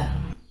मगाएको होला।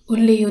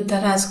 उनले यो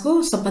दराजको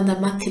सबभन्दा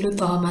माथिल्लो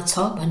तहमा छ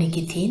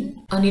भनेकी थिइन्।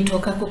 अनि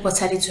ढोकाको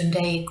पछाडि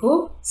झुन्ड्याएको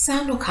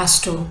सानो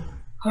खास्टो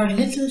हर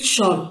लिटल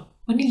शल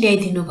पनि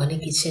ल्याइदिनु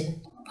भनेकी छिन्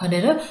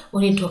भनेर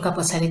उनी ढोका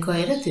पछाडि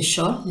गएर त्यो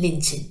शल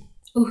लिन्छन्।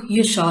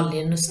 यो शल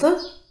हेर्नुहोस् त।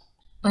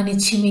 अनि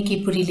छिमेकी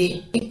बुढीले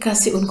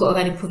एक्कासी उनको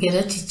अगाडि पुगेर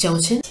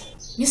चिच्याउँछिन्,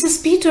 मिसेस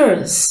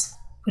पिटर्स।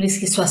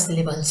 पुलिसकी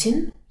स्वास्नीले भन्छन्,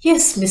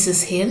 यस मिसेस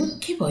हेल,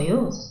 के भयो?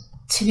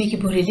 छिमेकी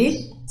बुढीले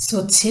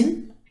सोध्छिन्,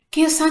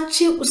 के यो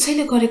साँच्चै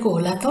उसैले गरेको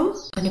होला त?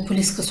 अनि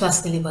पुलिसको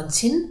स्वास्नीले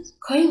भन्छन्,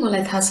 खै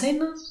मलाई थाहा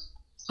छैन।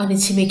 अनि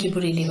छिमेकी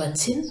बुढीले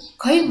भन्छिन्,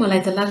 खै मलाई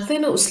त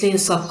लाग्दैन उसले यो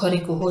सब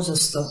गरेको हो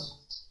जस्तो।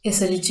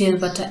 यसरी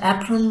जेलबाट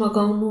एप्रोन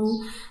मगाउनु,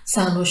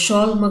 सानो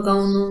सल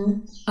मगाउनु,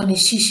 अनि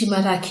शिशीमा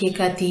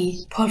राखिएका ती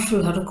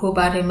फलफुलहरूको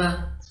बारेमा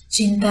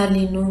चिन्ता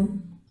लिनु,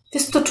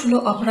 त्यस्तो ठुलो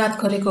अपराध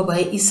गरेको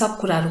भए यी सब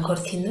कुराहरू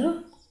गर्थिन् र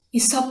यी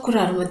सब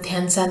कुराहरूमा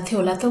ध्यान जान्थ्यो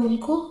होला त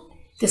उनको।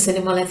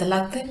 त्यसैले मलाई त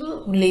लाग्दैन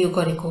उनले यो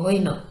गरेको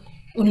होइन,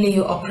 उनले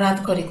यो अपराध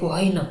गरेको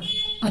होइन।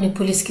 अनि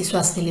पुलिसकी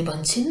स्वास्नीले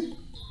भन्छिन्,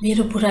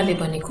 मेरो बुढाले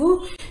भनेको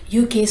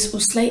यो केस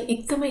उसलाई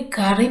एकदमै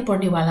गाह्रै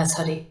पर्नेवाला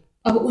छ रे।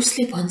 अब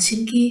उसले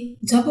भन्छिन् कि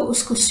जब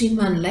उसको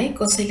श्रीमानलाई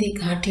कसैले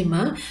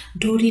घाँटीमा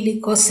डोरीले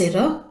कसेर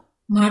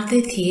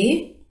मार्दै थिए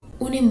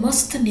उनी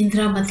मस्त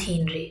निन्द्रामा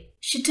थिइन् रे।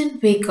 She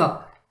didn't wake up.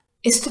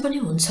 यस्तो पनि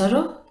हुन्छ र?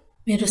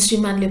 मेरो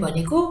श्रीमानले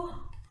भनेको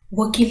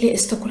वकिलले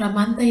यस्तो कुरा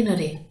मान्दैन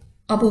रे।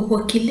 अब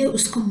वकिलले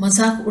उसको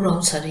मजाक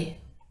उडाउँछ रे।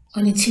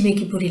 अनि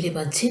छिमेकी बुढीले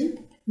भन्छिन्,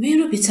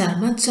 मेरो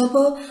विचारमा जब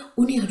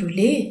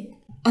उनीहरूले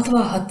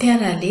अथवा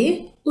हत्याराले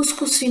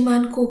उसको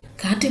श्रीमानको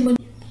घाँटीमा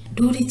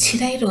डोरी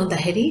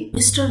छिराइरहँदाखेरि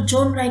मिस्टर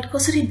जोन राइट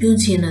कसरी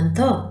बिउजिएनन् त?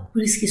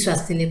 पुलिसकी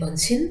स्वास्नीले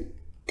भन्छिन्,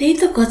 त्यही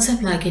त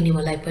गजब लाग्यो नि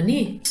मलाई पनि।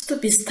 कस्तो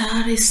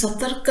बिस्तारै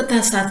सतर्कता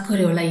साथ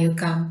गर्यो होला यो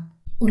काम,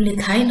 उनले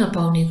थाहै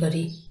नपाउने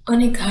गरी।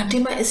 अनि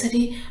घाँटीमा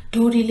यसरी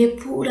डोरीले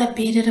पुरा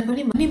बेरेर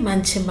पनि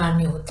मान्छे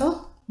मार्ने हो त?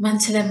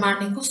 मान्छेलाई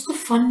मार्ने कस्तो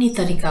फन्नी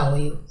तरिका हो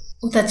यो।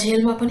 उता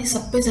जेलमा पनि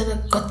सबैजना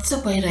गच्च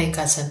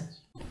भइरहेका छन्।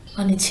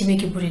 अनि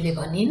छिमेकी बुढीले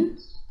भनिन्,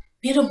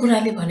 मेरो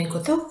बुढाले भनेको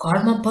त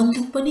घरमा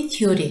बन्दुक पनि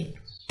थियो रे।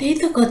 त्यही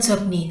त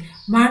गजब नि,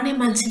 मार्ने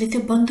मान्छेले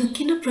त्यो बन्दुक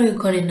किन प्रयोग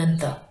गरेनन्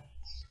त?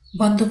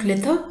 बन्दुकले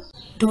त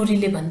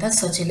डोरीले भन्दा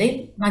सजिलै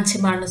मान्छे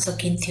मार्न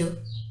सकिन्थ्यो।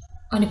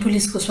 अनि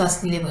पुलिसको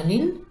स्वास्नीले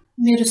भनिन्,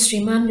 मेरो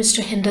श्रीमान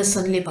मिस्टर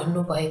हेन्डरसनले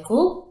भन्नुभएको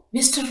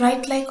मिस्टर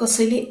राइटलाई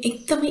कसैले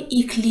एकदमै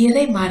इख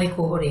लिएरै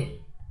मारेको हो रे।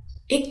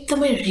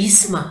 एकदमै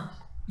रिसमा,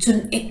 जुन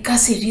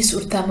 81 रिस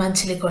उठ्दा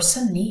मान्छेले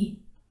गर्छन् नि।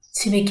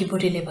 छिमेकी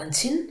बुढीले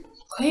भन्छिन्,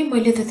 खै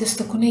मैले त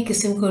त्यस्तो कुनै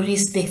किसिमको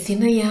रिस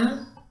देख्दिनँ यहाँ।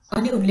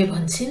 अनि उनले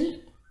भन्छिन्,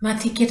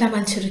 माथि केटा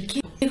मान्छेहरू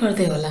के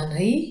गर्दै होलान्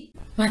है?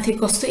 माथि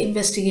कस्तो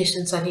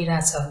इन्भेस्टिगेसन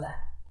चलिरहेछ होला?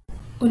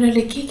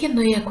 उनीहरूले के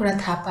नयाँ कुरा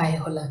थाहा पाए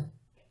होलान्?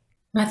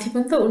 माथि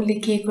पनि त उनले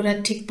के कुरा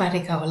ठिक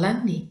पारेका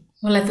होलान् नि।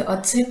 मलाई त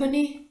अझै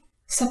पनि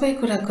सबै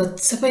कुरा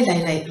सबै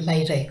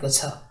लागिरहेको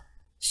छ।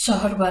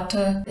 शहरबाट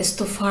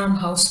यस्तो फार्म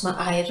हाउसमा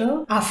आएर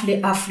आफूले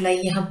आफूलाई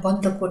यहाँ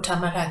बन्द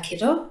कोठामा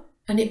राखेर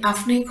अनि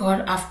आफ्नै घर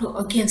आफ्नो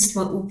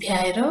अगेन्स्टमा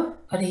उभ्याएर,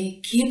 अरे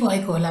के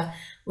भएको होला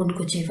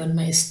उनको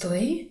जीवनमा यस्तो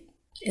है,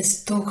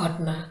 यस्तो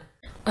घटना।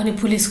 अनि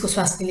पुलिसको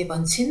स्वास्नीले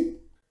भन्छिन्,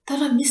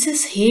 तर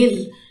मिसेस हेल,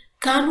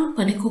 कानुन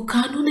भनेको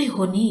कानुनै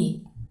हो नि,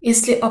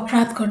 यसले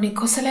अपराध गर्ने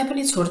कसैलाई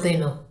पनि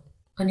छोड्दैन।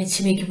 अनि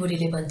छिमेकी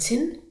बुढीले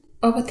भन्छिन्,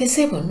 अब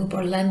त्यसै भन्नु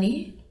पर्ला नि।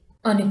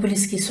 अनि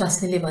पुलिसकी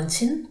स्वास्नीले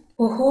भन्छिन्,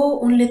 ओहो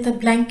उनले त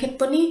ब्ल्याङ्केट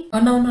पनि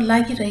बनाउन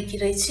लागिरहेकी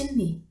रहेछन्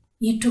नि,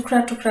 यी टुक्रा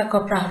टुक्रा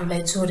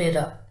कपडाहरूलाई जोडेर।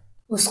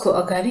 उसको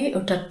अगाडि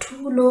एउटा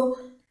ठुलो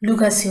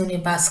लुगा सिउने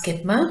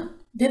बास्केटमा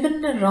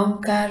विभिन्न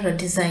रङका र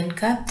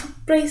डिजाइनका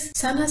थुप्रै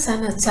साना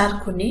साना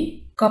चारकुने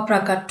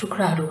कपडाका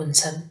टुक्राहरू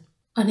हुन्छन्।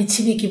 अनि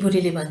छिमेकी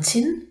बुढीले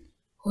भन्छिन्,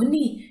 हो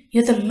नि,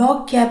 यो त लग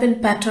क्याबिन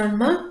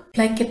प्याटर्नमा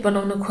ब्ल्याङ्केट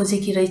बनाउन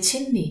खोजेकी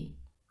रहेछन् नि,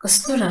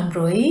 कस्तो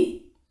राम्रो है।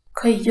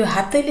 खै यो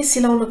हातैले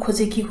सिलाउन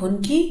खोजेकी हुन्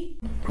कि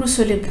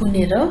क्रुसोले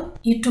बुनेर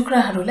यी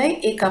टुक्राहरूलाई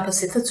एक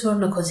आपससित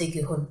जोड्न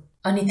खोजेकी हुन्।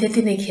 अनि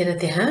त्यति नै खेर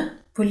त्यहाँ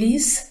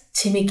पुलिस,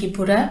 छिमेकी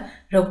बुढा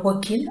र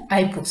वकिल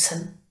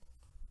आइपुग्छन्।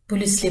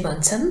 पुलिसले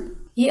भन्छन्,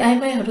 यी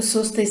आइमाईहरू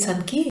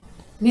सोच्दैछन् कि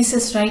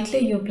मिसेस राइटले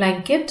यो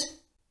ब्ल्याङ्केट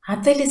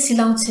हातैले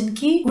सिलाउँछन्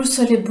कि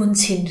क्रुसोले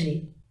बुन्छिन् रे।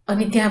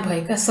 अनि त्यहाँ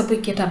भएका सबै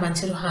केटा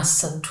मान्छेहरू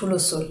हाँस्छन् ठुलो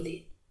स्वरले।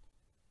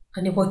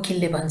 अनि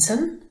वकिलले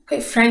भन्छन्, खै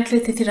फ्र्याङ्कले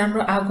त्यति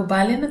राम्रो आगो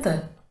बालेन त,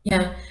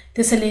 यहाँ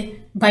त्यसैले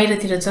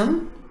बाहिरतिर जाउँ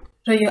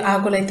र यो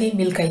आगोलाई त्यही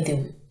मिल्काइदेऊ।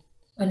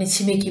 अनि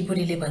छिमेकी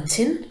बुढीले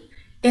भन्छन्,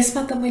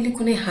 यसमा त मैले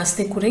कुनै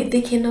हाँस्ने कुरै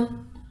देखेन,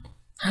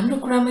 हाम्रो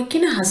कुरामा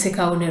किन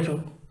हाँसेका उनीहरू?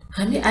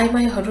 हामी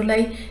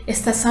आइमाईहरूलाई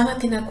यस्ता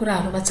सानातिना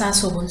कुराहरूमा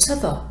चासो हुन्छ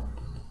त,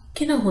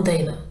 किन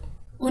हुँदैन?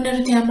 उनीहरू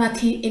त्यहाँ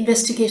माथि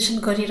इन्भेस्टिगेसन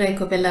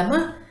गरिरहेको बेलामा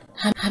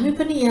हामी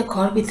पनि यहाँ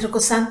घरभित्रको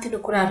सानतिनो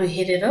कुराहरू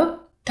हेरेर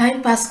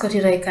टाइम पास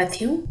गरिरहेका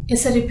थियौँ।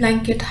 यसरी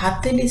ब्ल्याङ्केट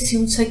हातैले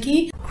सिउँछ कि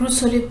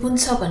क्रुसोले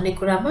बुन्छ भन्ने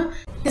कुरामा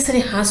यसरी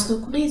हाँस्नु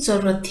कुनै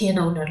जरुरत थिएन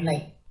उनीहरूलाई।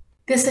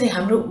 त्यसरी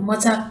हाम्रो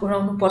मजाक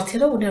उडाउनु पर्थ्यो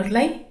र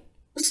उनीहरूलाई?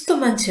 कस्तो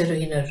मान्छेहरू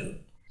यिनीहरू।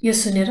 यो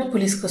सुनेर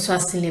पुलिसको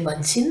स्वास्नीले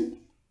भन्छिन्,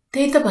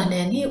 त्यही त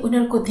भने नि,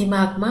 उनीहरूको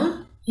दिमागमा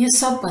यो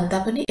सब भन्दा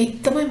पनि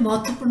एकदमै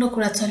महत्त्वपूर्ण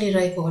कुरा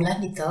चलिरहेको होला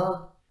नि त।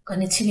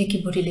 अनि छिमेकी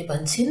बुढीले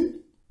भन्छिन्,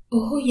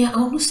 ओहो यहाँ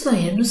आउनुहोस् न,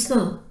 हेर्नुहोस् न,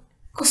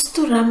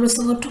 कस्तो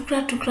राम्रोसँग टुक्रा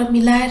टुक्रा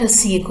मिलाएर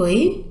सिएको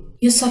है।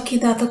 यो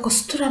सकिँदा त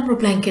कस्तो राम्रो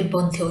ब्ल्याङ्केट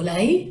बन्थ्यो होला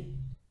है।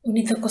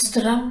 उनी त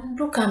कस्तो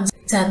राम्रो काम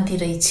जान्दी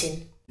रहेछिन्।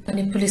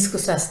 अनि पुलिसको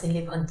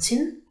स्वास्नीले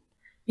भन्छिन्,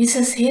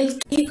 मिसेस हेल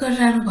के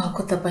गरिरहनु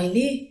भएको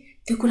तपाईँले,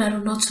 त्यो कुराहरू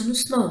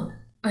नछुनुहोस् न।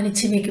 अनि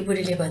छिमेकी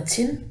बुढीले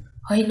भन्छिन्,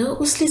 होइन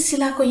उसले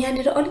सिलाएको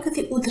यहाँनिर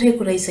अलिकति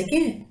उध्रेको रहेछ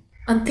के,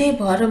 अनि त्यही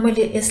भएर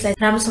मैले यसलाई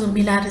राम्रोसँग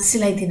मिलाएर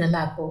सिलाइदिन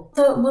लागेको।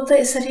 म त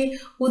यसरी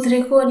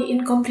उध्रेको अनि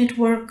इन्कम्प्लिट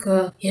वर्क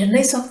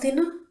हेर्नै सक्दिन।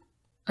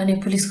 अनि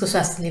पुलिसको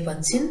स्वास्नीले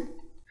भन्छन्,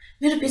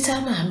 मेरो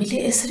विचारमा हामीले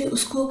यसरी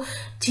उसको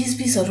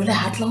चिजबिजहरूलाई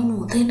हात लाउनु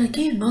हुँदैन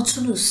कि,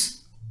 नछुनुस्।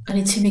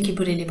 अनि छिमेकी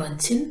बुढीले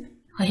भन्छन्,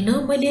 होइन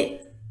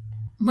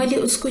मैले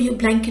उसको यो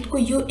ब्ल्याङ्केटको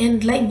यो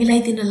एन्डलाई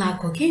मिलाइदिन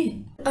लागेको कि,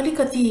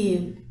 अलिकति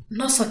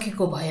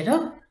नसकेको भएर।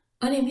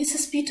 अनि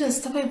मिसेस पिटर्स,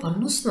 तपाईँ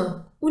भन्नुहोस् न,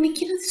 उनी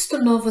किन त्यस्तो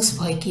नर्भस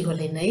भएकी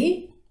होलिन् है?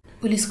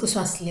 पुलिसको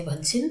स्वास्नीले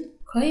भन्छन्,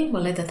 खै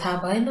मलाई त थाहा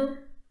भएन,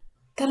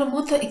 तर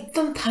म त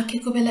एकदम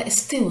थाकेको बेला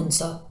यस्तै हुन्छ।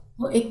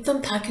 म एकदम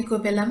थाकेको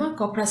बेलामा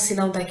कपडा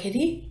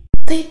सिलाउँदाखेरि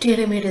त्यही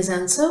टेढेमेढे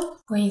जान्छ,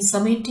 कहीँ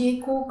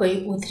समेटिएको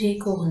कहीँ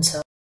उध्रिएको हुन्छ।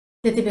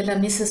 त्यति बेला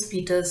मिसेस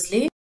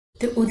पिटर्सले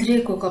त्यो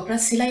उध्रिएको कपडा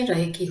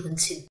सिलाइरहेकी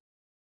हुन्छन्।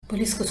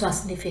 पुलिसको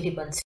स्वास्नीले फेरि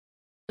भन्छ,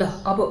 ल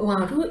अब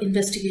उहाँहरू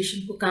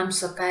इन्भेस्टिगेसनको काम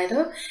सकाएर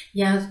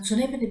यहाँ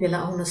जुनै पनि बेला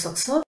आउन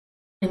सक्छ,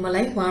 अनि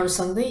मलाई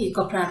उहाँहरूसँगै यी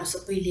कपडाहरू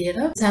सबै लिएर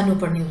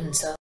जानुपर्ने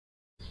हुन्छ।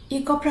 यी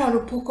कपडाहरू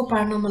पोको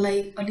पार्न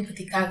मलाई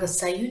अलिकति कागज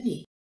चाहियो नि,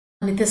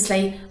 अनि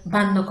त्यसलाई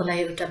बाँध्नको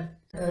लागि एउटा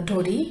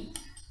डोरी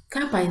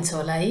कहाँ पाइन्छ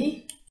होला है?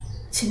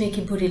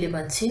 छिमेकी बुढीले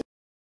भन्छन्,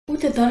 ऊ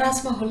त्यो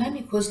दराजमा होला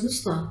नि,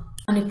 खोज्नुहोस् न।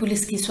 अनि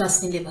पुलिसकी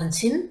स्वास्नीले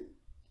भन्छन्,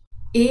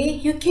 ए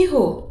यो के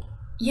हो,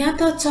 यहाँ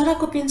त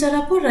चराको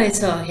पिन्जरा पो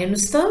रहेछ,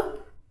 हेर्नुहोस् त,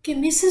 के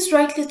मिसेस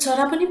राइटले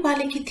चरा पनि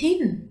पालेकी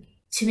थिइन्?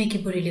 छिमेकी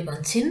बुढीले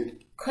भन्छन्,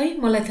 खै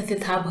मलाई त त्यो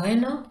थाहा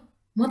भएन,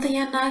 म त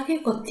यहाँ नआएकै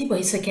कति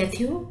भइसकेको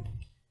थियो।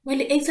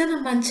 मैले एकजना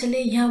मान्छेले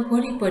यहाँ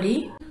वरिपरि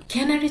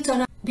क्यानारी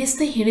चरा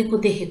बेच्दै हिँडेको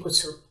देखेको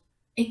छु,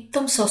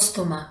 एकदम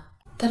सस्तोमा।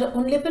 तर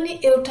उनले पनि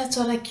एउटा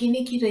चरा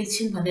किनेकी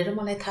रहेछिन् भनेर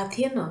मलाई थाहा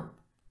थिएन।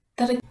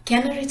 तर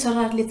क्यानारी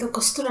चराले त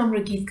कस्तो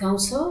राम्रो गीत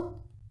गाउँछ,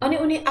 अनि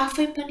उनी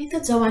आफै पनि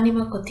त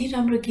जवानीमा कति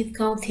राम्रो गीत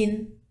गाउँथिन्,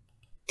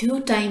 त्यो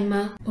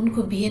टाइममा,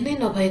 उनको बिहे नै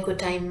नभएको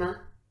टाइममा।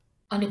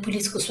 अनि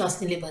पुलिसको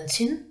स्वास्नीले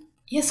भन्छन्,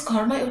 यस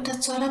घरमा एउटा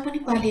चरा पनि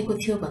पालिएको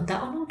थियो भन्दा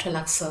अनौठो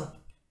लाग्छ।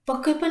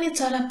 पक्कै पनि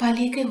चरा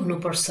पालिएकै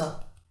हुनुपर्छ,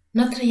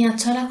 नत्र यहाँ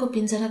चराको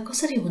पिन्जरा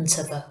कसरी हुन्छ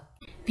त?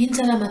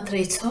 पिन्जरा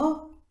मात्रै छ,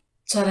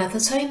 चरा त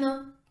छैन।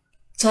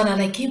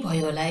 चरालाई के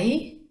भयो होला है?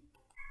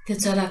 त्यो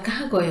चरा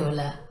कहाँ गयो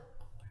होला?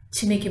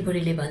 छिमेकी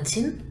बुढीले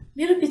भन्छन्,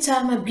 मेरो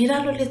विचारमा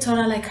बिरालोले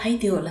चरालाई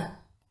खाइदियो होला।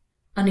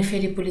 अनि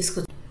फेरि पुलिसको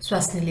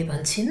स्वास्नीले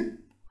भन्छन्,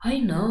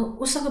 होइन,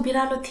 उसँग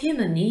बिरालो थिएन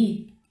नि,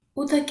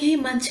 ऊ त केही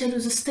मान्छेहरू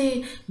जस्तै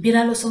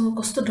बिरालोसँग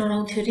कस्तो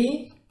डराउँथ्यो रे।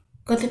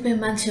 कतिपय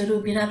मान्छेहरू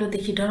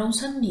बिरालोदेखि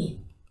डराउँछन् नि।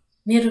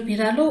 मेरो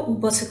बिरालो ऊ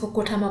बसेको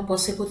कोठामा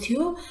पसेको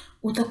थियो,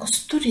 ऊ त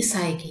कस्तो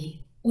रिसाएकी।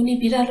 उनी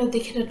बिरालो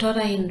देखेर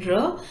डराइन् र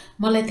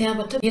मलाई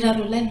त्यहाँबाट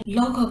बिरालोलाई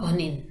लग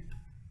भनिन्।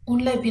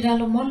 उनलाई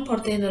बिरालो मन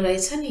पर्दैन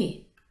रहेछ नि।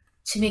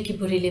 छिमेकी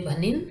बुढीले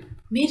भनिन्,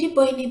 मेरी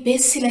बहिनी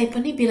बेसीलाई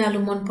पनि बिरालो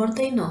मन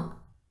पर्दैन।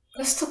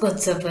 कस्तो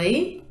गजब है?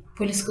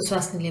 पुलिसको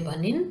स्वास्नीले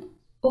भनिन्,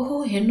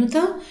 ओहो हेर्नु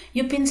त,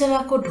 यो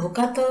पिन्जराको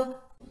ढोका त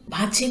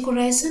भाँचिएको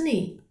रहेछ नि।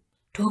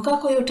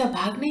 ढोकाको एउटा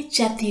भाग नै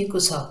च्यातिएको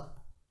छ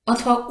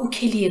अथवा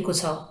उखेलिएको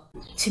छ।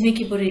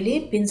 छिमेकी बुढीले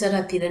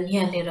पिन्जरातिर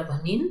निहालेर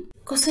भनिन्,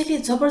 कसैले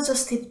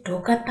जबरजस्ती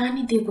ढोका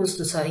तानिदिएको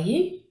जस्तो छ है,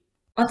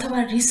 अथवा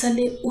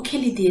रिसले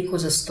उखेलिदिएको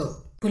जस्तो।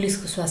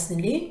 पुलिसको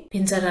स्वास्नीले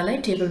पिन्जरालाई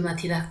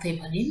टेबलमाथि राख्दै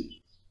भनिन्,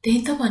 त्यही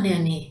त भन्या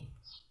नि।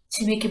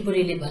 छिमेकी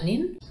बुढीले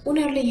भनिन्,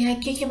 उनीहरूले यहाँ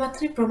के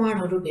मात्रै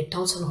प्रमाणहरू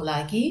भेट्टाउँछन् होला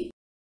कि,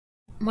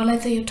 मलाई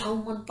त यो ठाउँ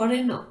मन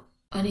परेन।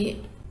 अनि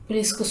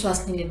पुलिसको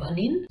स्वास्नीले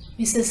भनिन्,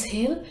 मिसेस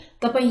हेल,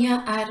 तपाईँ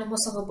यहाँ आएर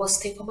मसँग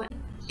बस्देकोमा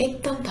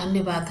एकदम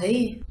धन्यवाद है।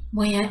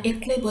 म यहाँ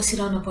एक्लै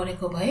बसिरहन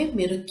परेको भए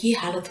मेरो के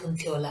हालत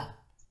हुन्थ्यो होला।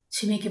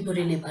 छिमेकी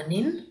बुढीले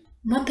भनिन्,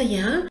 म त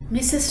यहाँ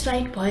मिसेस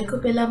राइट भएको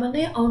बेलामा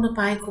नै आउन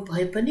पाएको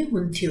भए पनि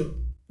हुन्थ्यो।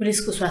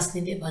 पुलिसको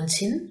स्वास्नीले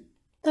भन्छन्,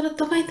 तर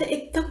तपाईँ त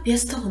एकदम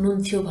व्यस्त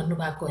हुनुहुन्थ्यो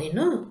भन्नुभएको होइन,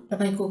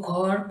 तपाईँको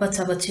घर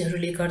बच्चा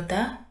बच्चीहरूले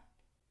गर्दा।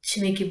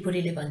 छिमेकी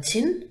बुढीले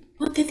भन्छन्,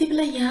 म त्यति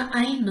बेला यहाँ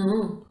आइन,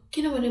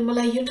 किनभने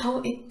मलाई यो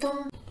ठाउँ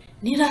एकदम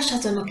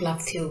निराशाजनक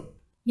लाग्थ्यो।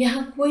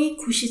 यहाँ कोही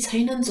खुसी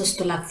छैनन्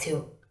जस्तो लाग्थ्यो,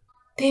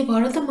 त्यही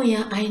भएर त म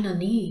यहाँ आइन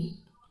नि।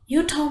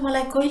 यो ठाउँ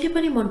मलाई कहिले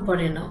पनि मन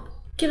परेन,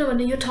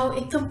 किनभने यो ठाउँ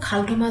एकदम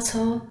खाल्डोमा छ,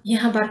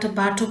 यहाँबाट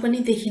बाटो पनि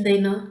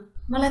देखिँदैन।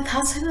 मलाई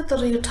थाहा छैन,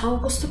 तर यो ठाउँ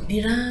कस्तो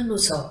बिरानो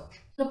छ,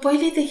 र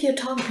पहिलेदेखि यो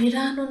ठाउँ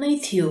बिरानो नै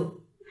थियो।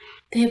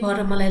 त्यही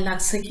भएर मलाई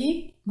लाग्छ कि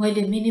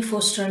मैले मिनी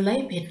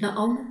फोस्टरलाई भेट्न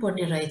आउनु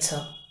पर्ने रहेछ।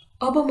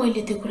 अब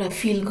मैले त्यो कुरा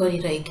फिल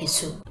गरिरहेकी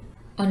छु।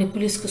 अनि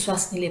पुलिसको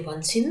स्वास्नीले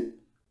भन्छन्,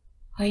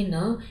 होइन,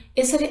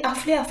 यसरी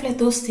आफूले आफूलाई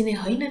दोष दिने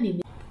होइन नि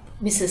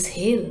मिसेस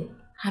हेल।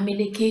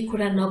 हामीले केही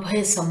कुरा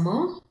नभएसम्म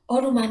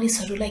अरू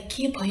मानिसहरूलाई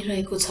के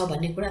भइरहेको छ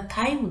भन्ने कुरा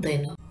थाहै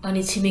हुँदैन।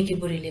 अनि छिमेकी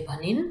बुढीले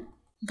भनिन्,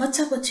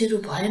 बच्चा बच्चीहरू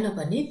भएन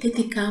भने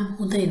त्यति काम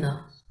हुँदैन,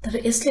 तर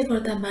यसले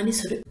गर्दा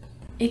मानिसहरू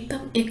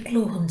एकदम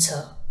एक्लो हुन्छ।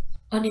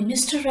 अनि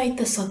मिस्टर राइट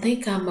त सधैँ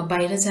काममा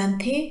बाहिर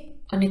जान्थे,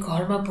 अनि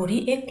घरमा बुढी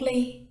एक्लै।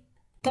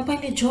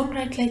 तपाईले जोन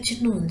राइटलाई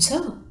चिन्नुहुन्छ?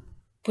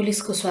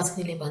 पुलिसको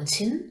स्वास्नीले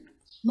भन्छन्,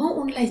 म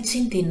उनलाई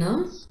चिन्दिन,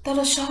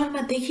 तर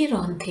शहरमा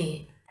देखिरहन्थे।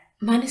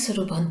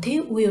 मानिसहरू भन्थे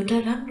ऊ एउटा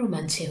राम्रो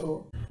मान्छे हो।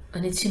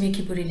 अनि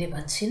छिमेकी बुढीले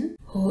भन्छन्,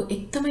 हो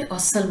एकदमै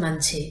असल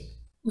मान्छे।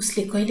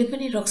 उसले कहिले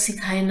पनि रक्सी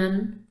खाएनन्।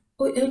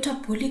 ऊ एउटा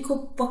भोलिको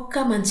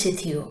पक्का मान्छे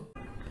थियो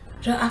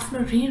र आफ्नो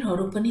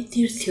ऋणहरू पनि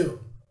तिर्थ्यो।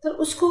 तर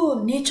उसको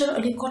नेचर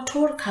अलि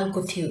कठोर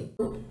खालको थियो।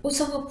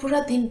 उसँग पूरा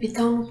दिन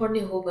बिताउनु पर्ने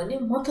हो भने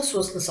म त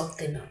सोच्न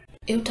सक्दैन।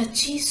 एउटा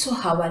चिसो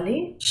हावाले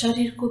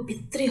शरीरको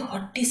भित्री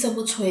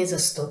हड्डीसम्म छोए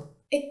जस्तो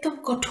एकदम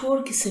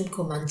कठोर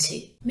किसिमको मान्छे।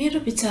 मेरो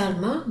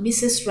विचारमा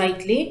मिसेस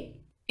राइटले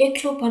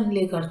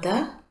एक्लोपनले गर्दा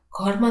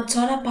घरमा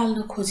चरा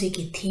पाल्न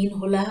खोजेकी थिइन्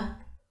होला।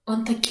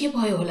 अन्त के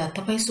भयो होला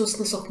तपाई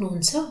सोच्न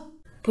सक्नुहुन्छ?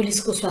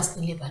 पुलिसको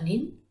स्वास्नीले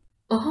भनिन्,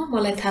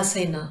 मलाई थाहा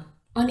छैन।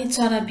 अनि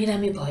चरा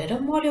बिरामी भएर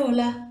मर्यो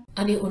होला।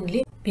 अनि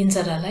उनले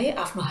पिञ्जरालाई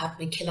आफ्नो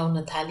हातमा खेलाउन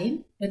थालिन्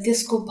र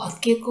त्यसको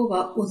भत्केको वा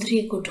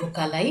उध्रिएको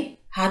ढोकालाई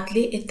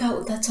हातले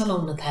यताउता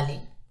चलाउन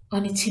थालिन्।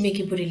 अनि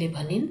छिमेकी बुढीले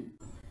भनिन्,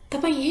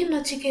 तपाई यही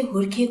नजिकै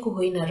हुर्किएको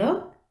होइन र?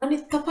 अनि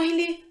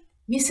तपाईले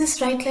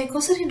मिसेस राइटलाई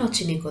कसरी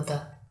नचिनेको त?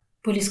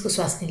 पुलिसको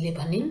स्वास्नीले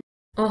भनिन्,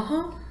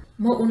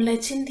 म उनलाई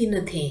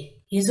चिन्दिन थिएँ।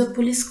 हिजो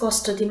पुलिस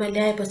कस्टडीमा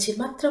ल्याएपछि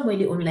मात्र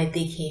मैले उनलाई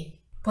देखेँ,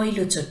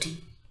 पहिलोचोटि।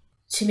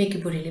 छिमेकी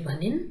बुढीले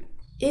भनिन्,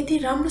 यदि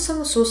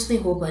राम्रोसँग सोच्ने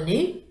हो भने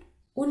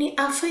उनी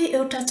आफै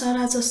एउटा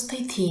चरा जस्तै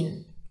थिइन्,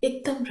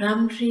 एकदम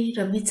राम्री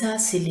र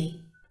मिजासिली,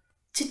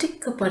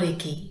 चिटिक्क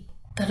परेकी,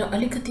 तर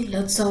अलिकति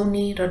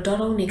लज्जाउने र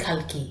डराउने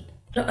खालकी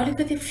र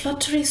अलिकति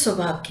फ्लटरी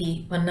स्वभावकी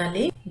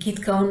भन्नाले गीत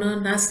गाउन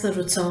नाच्न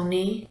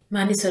रुचाउने,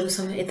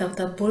 मानिसहरूसँग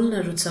यताउता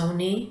बोल्न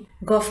रुचाउने,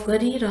 गफ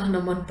गरिरहन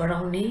मन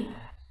पराउने,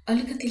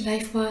 अलिकति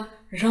लाइफमा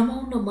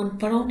रमाउन मन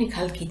पराउने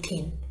खालकी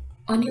थिइन्।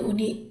 अनि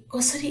उनी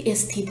कसरी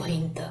यस्ती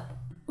भइन् त?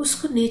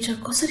 उसको नेचर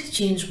कसरी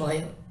चेन्ज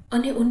भयो?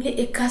 अनि उनले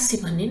एक्कासी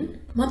भनिन्,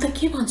 म त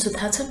के भन्छु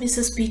थाहा छ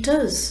मिसेस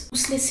पिटर्स?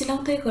 उसले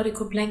सिलाउँदै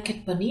गरेको ब्ल्याङ्केट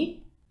पनि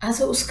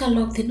आज उसका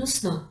लगिदिनुस्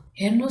न।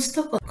 हेर्नुहोस् त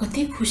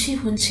कति खुसी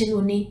हुन्छन्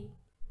उनी।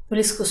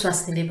 पुलिसको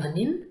स्वास्नीले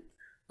भनिन्,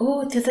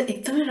 त्यो त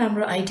एकदमै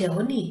राम्रो आइडिया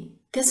हो नि।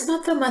 त्यसमा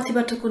त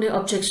माथिबाट कुनै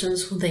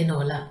अब्जेक्सन्स हुँदैन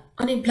होला।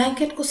 अनि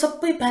ब्ल्याङ्केटको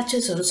सबै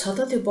प्याचेसहरू छ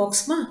त त्यो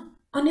बक्समा?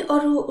 अनि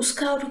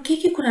उसका अरू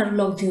के कुराहरू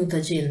लगिदिउँ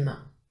त जेलमा?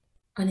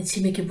 अनि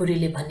छिमेकी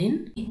बुढीले भनिन्,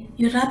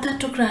 यो राता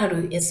टुक्राहरू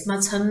यसमा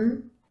छन्,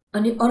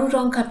 अनि अरू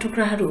रङका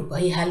टुक्राहरू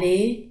भइहाले।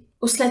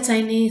 उसलाई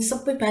चाहिने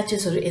सबै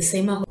प्याचेसहरू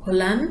यसैमा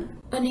होलान्।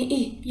 अनि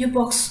यो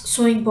बक्स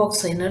सोइङ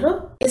बक्स होइन र?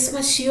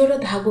 यसमा सियो र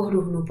धागोहरू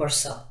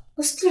हुनुपर्छ।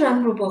 कस्तो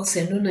राम्रो बक्स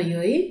हेर्नु न यो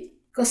है।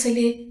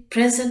 कसैले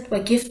प्रेजेन्ट वा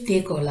गिफ्ट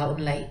दिएको होला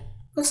उनलाई।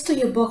 कस्तो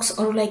यो बक्स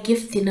अरूलाई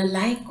गिफ्ट दिन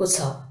लायकको छ।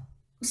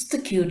 कस्तो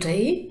क्युट है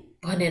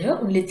भनेर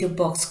उनले त्यो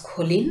बक्स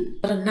खोलिन्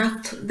र नाक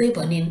थुन्दै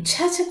भनिन्,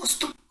 छ्या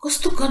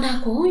कस्तो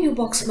गनाको हो यो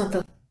बक्समा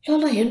त।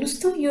 ल हेर्नुहोस्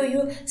त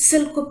यो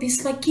सिल्कको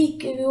पिसमा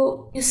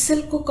यो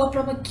सिल्कको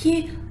कपडामा के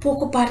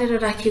पोको पारेर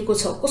राखिएको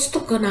छ, कस्तो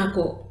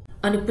गनाको।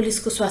 अनि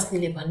पुलिसको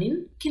स्वास्नीले भनिन्,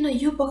 किन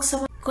यो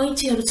बक्समा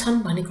कैँचीहरू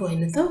छन् भनेको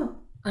होइन त?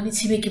 अनि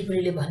छिमेकी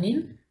बुढीले भनिन्,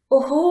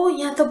 ओहो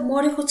यहाँ त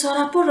मरेको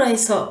चरा पो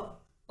रहेछ।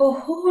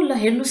 ओहो ल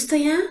हेर्नुहोस् त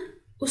यहाँ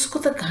उसको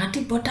त घाँटी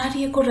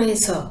बटारिएको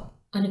रहेछ।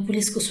 अनि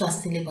पुलिसको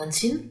स्वास्नीले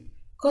भन्छन्,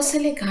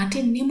 कसैले घाँटी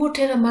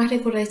निमोटेर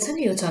मारेको रहेछ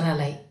नि यो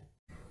चरालाई।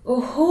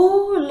 ओहो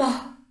ल।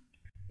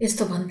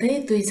 यस्तो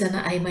भन्दै दुईजना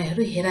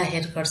आइमाईहरू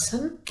हेराहेर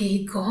गर्छन्। केही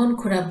गहन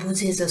कुरा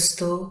बुझे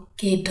जस्तो,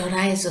 केही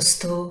डराए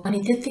जस्तो। अनि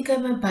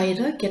त्यतिकैमा बाहिर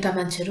केटा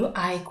मान्छेहरू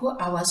आएको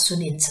आवाज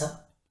सुनिन्छ।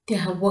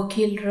 त्यहाँ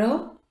वकिल र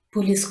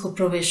पुलिसको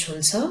प्रवेश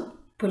हुन्छ।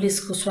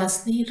 पुलिसको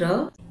स्वास्नी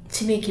र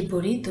छिमेकी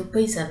बुढी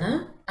दुवैजना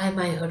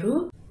आइमाईहरू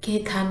केही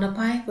थाहा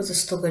नपाएको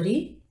जस्तो गरी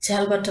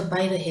झ्यालबाट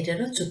बाहिर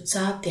हेरेर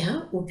चुपचाप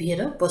त्यहाँ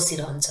उभिएर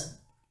बसिरहन्छन्।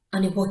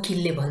 अनि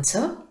वकिलले भन्छ,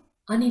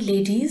 अनि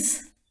लेडिज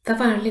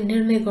तपाईहरुले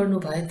निर्णय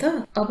गर्नुभयो त?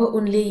 अब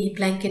उनले यी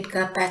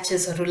ब्ल्याङ्केटका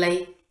प्याचेसहरूलाई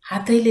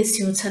हातैले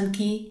सिउँछन्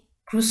कि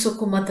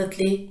क्रुसोको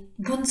मद्दतले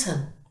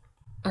बुन्छन्?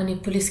 अनि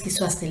पुलिसकी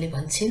स्वास्नीले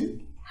भन्छन्,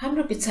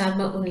 हाम्रो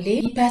विचारमा उनले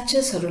यी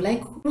प्याचेसहरूलाई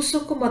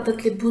क्रुसोको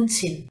मद्दतले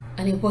बुन्छन्।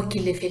 अनि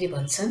वकिलले फेरि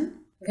भन्छन्,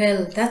 well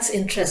that's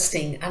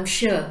interesting, I am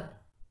sure.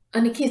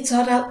 अनि के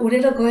चरा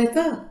उडेर गयो त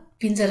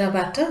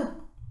पिञ्जराबाट?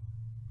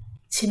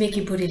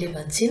 छिमेकी बुढीले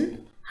भन्छन्,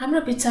 हाम्रो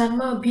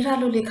विचारमा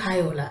बिरालोले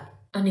खायो होला।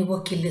 अनि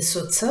वकिलले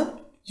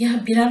सोध्छ, यहाँ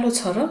बिरालो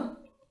छ र?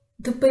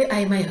 दुवै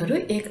आइमाईहरू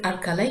एक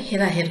अर्कालाई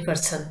हेराहेर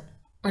गर्छन्।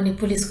 अनि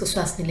पुलिसको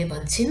स्वास्नीले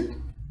भन्छन्,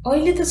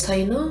 अहिले त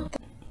छैन,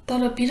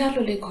 तर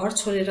बिरालोले घर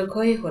छोडेर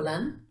गए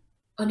होलान्।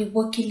 अनि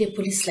वकिलले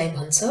पुलिसलाई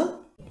भन्छ,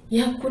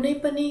 यहाँ कुनै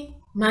पनि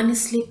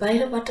मानिसले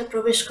बाहिरबाट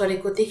प्रवेश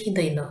गरेको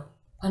देखिँदैन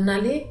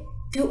भन्नाले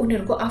त्यो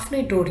उनीहरूको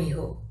आफ्नै डोरी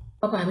हो।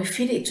 अब हामी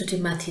फेरि एकचोटि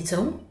माथि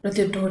जाउँ र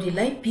त्यो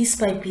डोरीलाई पिस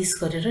बाई पिस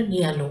गरेर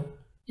निहालौँ।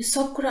 यो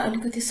सब कुरा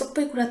अलिकति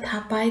सबै कुरा थाहा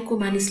पाएको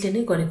मानिसले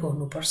नै गरेको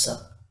हुनुपर्छ।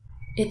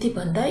 यति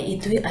भन्दा यी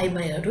दुई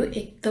आइमाईहरू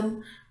एकदम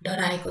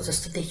डराएको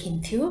जस्तो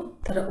देखिन्थ्यो।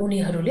 तर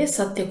उनीहरूले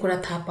सत्य कुरा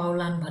थाहा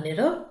पाउलान्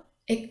भनेर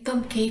एकदम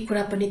केही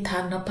कुरा पनि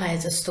थाहा नपाए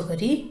जस्तो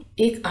गरी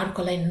एक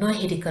अर्कोलाई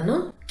नहेरिकन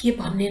के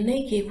भन्ने नै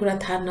केही कुरा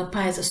थाहा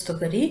नपाए जस्तो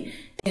गरी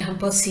त्यहाँ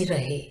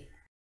बसिरहे।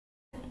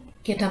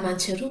 केटा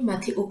मान्छेहरू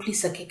माथि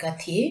उक्लिसकेका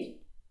थिए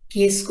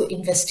केसको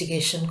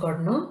इन्भेस्टिगेसन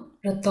गर्न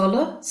र तल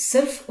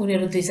सिर्फ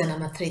उनीहरू दुईजना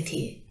मात्रै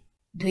थिए,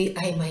 दुई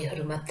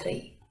आइमाईहरू मात्रै।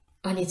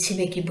 अनि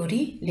छिमेकी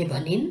बुढीले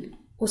भनिन्,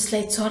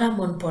 उसलाई चरा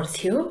मन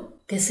पर्थ्यो,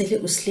 त्यसैले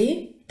उसले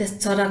त्यस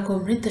चराको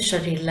मृत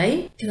शरीरलाई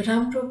त्यो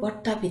राम्रो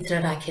बट्टाभित्र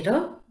राखेर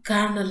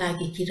गाड्न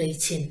लागेकी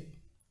रहेछिन्।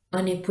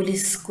 अनि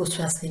पुलिसको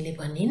स्वास्नीले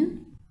भनिन्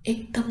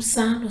एकदम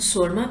सानो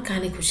स्वरमा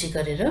काने खुसी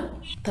गरेर,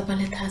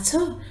 तपाईलाई थाहा छ,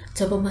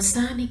 जब म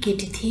सानी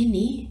केटी थिएँ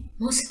नि,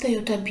 मसित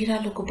एउटा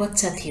बिरालोको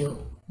बच्चा थियो।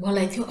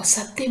 मलाई त्यो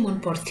असाध्यै मन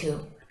पर्थ्यो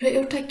र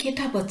एउटा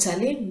केटा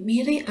बच्चाले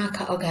मेरै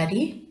आँखा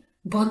अगाडि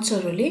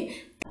वनचरोले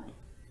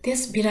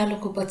त्यस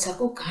बिरालोको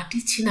बच्चाको घाँटी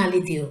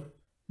छिनालिदियो।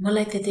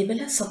 मलाई त्यति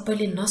बेला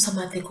सबैले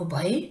नसमातेको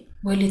भए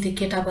मैले त्यो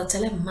केटा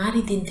बच्चालाई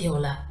मारिदिन्थे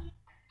होला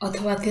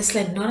अथवा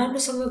त्यसलाई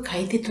नराम्रोसँग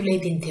घाइते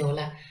तुल्याइदिन्थे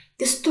होला,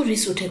 त्यस्तो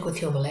रिस उठेको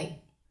थियो मलाई।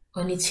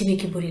 अनि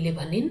छिमेकी बुढीले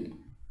भनिन्,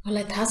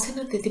 मलाई थाहा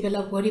छैन त्यति बेला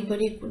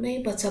वरिपरि कुनै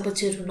बच्चा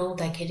बच्ची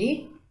रुनाउँदाखेरि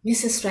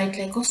मिसेस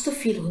राइटलाई कस्तो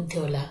फिल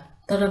हुन्थ्यो होला,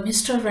 तर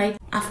मिस्टर राइट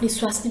आफ्नी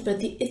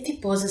स्वास्नीप्रति यति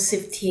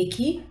पोजिटिभ थिए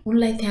कि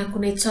उनलाई त्यहाँ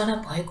कुनै चरा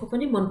भएको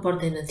पनि मन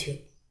पर्दैन थियो,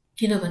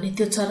 किनभने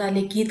त्यो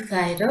चराले गीत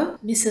गाएर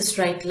मिसेस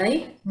राइटलाई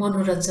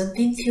मनोरञ्जन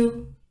दिन्थ्यो।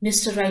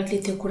 मिस्टर राइटले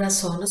त्यो कुरा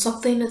सहन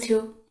सक्दैनथ्यो,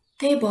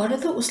 त्यही भएर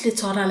त उसले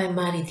चरालाई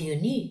मारिदियो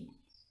नि।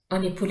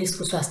 अनि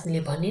पुलिसको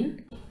स्वास्नीले भनिन्,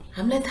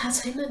 हामीलाई थाहा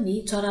छैन नि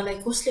चरालाई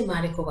कसले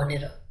मारेको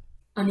भनेर।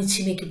 अनि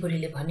छिमेकी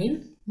बुढीले भनिन्,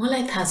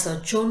 मलाई थाहा छ,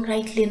 जोन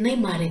राइटले नै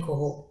मारेको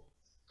हो।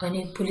 अनि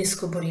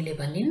पुलिसको बुढीले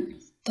भनिन्,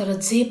 तर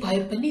जे भए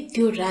पनि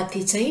त्यो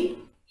राति चाहिँ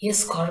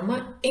यस घरमा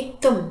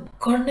एकदम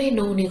गर्नै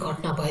नहुने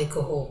घटना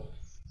भएको हो।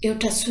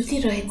 एउटा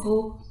सुतिरहेको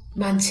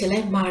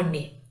मान्छेलाई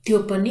मार्ने, त्यो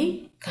पनि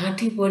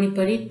घाँटी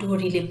वरिपरि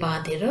डोरीले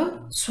बाँधेर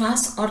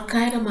श्वास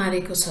अड्काएर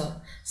मारेको छ,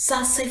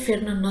 सासै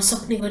फेर्न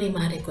नसक्ने गरी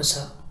मारेको छ।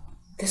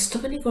 त्यस्तो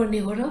पनि गर्ने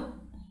हो र?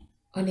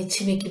 अनि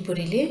छिमेकी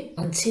बुढीले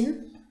भन्छन्,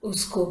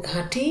 उसको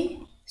घाँटी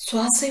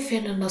श्वासै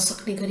फेर्न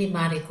नसक्ने गरी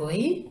मारेको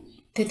है।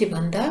 त्यति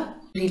भन्दा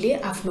बुढीले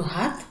आफ्नो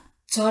हात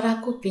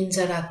चराको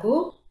पिञ्जराको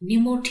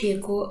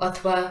निमोठिएको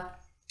अथवा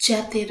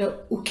च्यातेर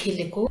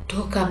उखेलेको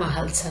ढोकामा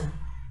हाल्छन्।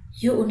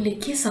 यो उनले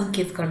के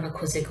संकेत गर्न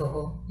खोजेको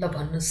हो, ल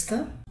भन्नुस् त?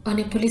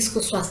 अनि पुलिसको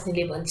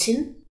स्वास्नीले भन्छन्,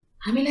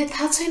 हामीलाई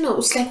थाहा छैन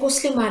उसलाई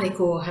कसले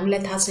मारेको हो, हामीलाई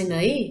थाहा छैन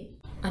है।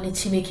 अनि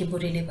छिमेकी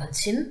बुढीले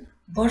भन्छन्,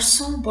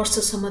 वर्षौं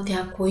वर्षसम्म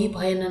त्यहाँ कोही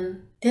भएनन्।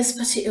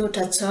 त्यसपछि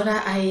एउटा चरा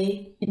आए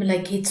तिमीलाई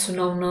गीत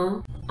सुनाउन,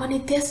 अनि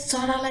त्यस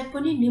चरालाई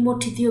पनि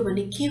निमोठिदियो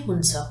भने के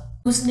हुन्छ?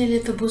 बुझ्नेले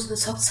त बुझ्न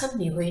सक्छन्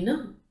नि, होइन?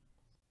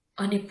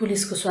 अनि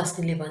पुलिसको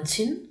स्वास्नीले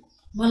भन्छन्,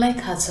 मलाई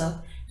थाहा छ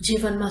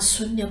जीवनमा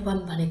शून्यपन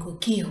भनेको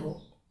के हो।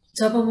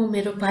 जब म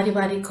मेरो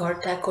पारिवारिक घर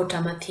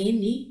डाकोटामा थिएँ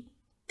नि,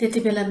 त्यति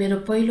बेला मेरो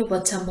पहिलो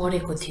बच्चा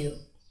मरेको थियो,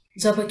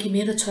 जबकि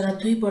मेरो छोरा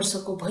 2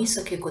 वर्षको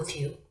भइसकेको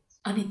थियो।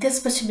 अनि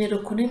त्यसपछि मेरो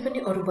कुनै पनि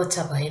अरू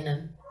बच्चा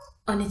भएनन्।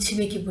 अनि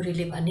छिमेकी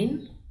बुढीले भनिन्,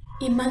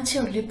 यी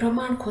मान्छेहरूले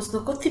प्रमाण खोज्न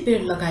कति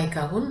बेर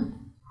लगाएका हुन्,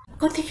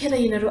 कतिखेर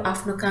यिनीहरू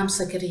आफ्नो काम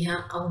सकेर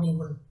यहाँ आउने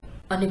हुन्।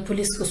 अनि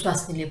पुलिसको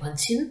स्वास्नीले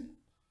भन्छन्,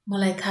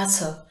 मलाई थाहा छ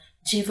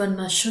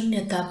जीवनमा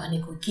शून्यता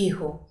भनेको के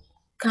हो।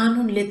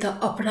 कानुनले त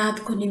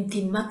अपराधको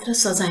निम्ति मात्र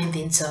सजाय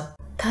दिन्छ।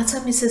 थाहा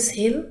छ मिसेस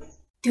हिल,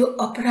 त्यो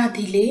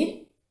अपराधीले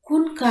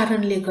कुन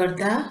कारणले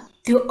गर्दा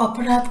त्यो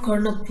अपराध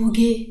गर्न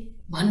पुगे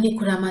भन्ने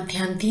कुरामा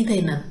ध्यान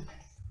दिँदैनन्।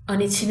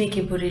 अनि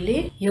छिमेकी बुढीले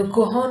यो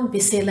गहन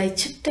विषयलाई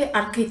छिट्टै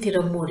अर्कैतिर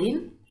मोडिन्,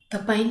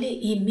 तपाईले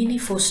यी मिनी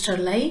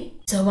फोस्टरलाई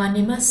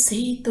जवानीमा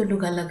सेतो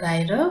लुगा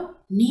लगाएर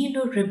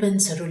नीलो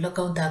रिबन्सहरू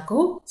लगाउँदाको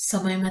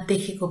समयमा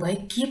देखेको भए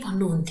के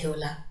भन्नुहुन्थ्यो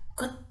होला?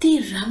 कति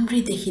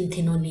राम्री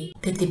देखिन्थिन् उनी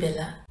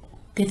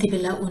त्यति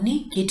बेला उनी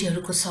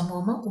केटीहरूको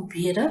समूहमा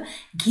उभिएर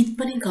गीत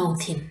पनि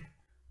गाउँथिन्।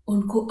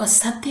 उनको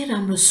असाध्यै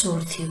राम्रो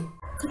स्वर थियो,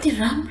 कति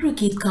राम्रो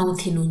गीत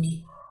गाउँथिन् उनी।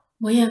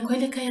 म यहाँ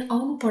कहिलेकाहीँ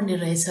आउनु पर्ने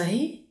रहेछ है,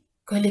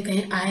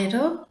 कहिलेकाहीँ आएर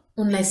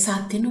उनलाई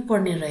साथ दिनु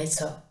पर्ने रहेछ।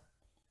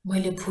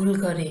 मैले भुल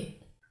गरेँ।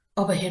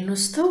 अब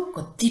हेर्नुस् त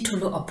कति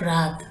ठुलो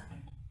अपराध,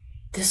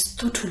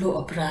 त्यस्तो ठुलो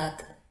अपराध,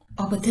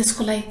 अब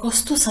त्यसको लागि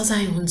कस्तो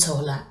सजाय हुन्छ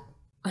होला।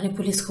 अनि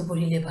पुलिसको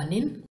बुढीले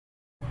भनिन्,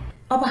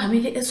 अब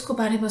हामीले यसको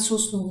बारेमा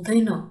सोच्नु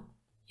हुँदैन,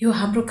 यो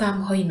हाम्रो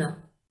काम होइन।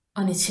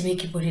 अनि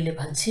छिमेकी बुढीले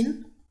भन्छन्,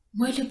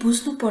 मैले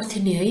बुझ्नु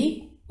पर्थ्यो नि है,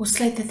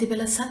 उसलाई त्यति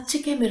बेला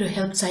साँच्चीकै मेरो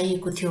हेल्प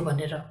चाहिएको थियो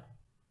भनेर।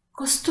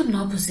 कस्तो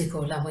नबुझेको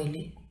होला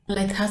मैले।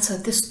 मलाई थाहा छ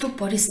त्यस्तो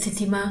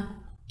परिस्थितिमा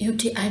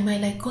एउटी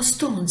आइमाईलाई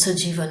कस्तो हुन्छ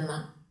जीवनमा।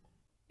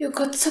 यो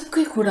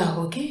गजबकै कुरा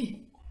हो कि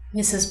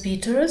मिसेस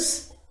पिटर्स,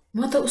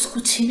 म त उसको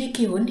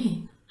छिमेकी हो नि।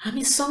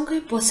 हामी सँगै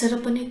बसेर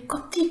पनि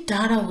कति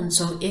टाढा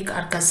हुन्छौँ एक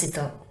अर्कासित।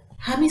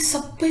 हामी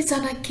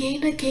सबैजना केही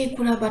न केही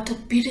कुराबाट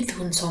पीडित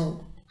हुन्छौँ।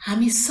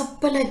 हामी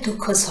सबैलाई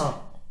दुःख छ।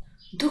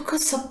 दुःख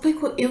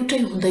सबैको एउटै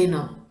हुँदैन,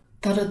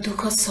 तर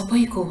दुःख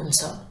सबैको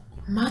हुन्छ।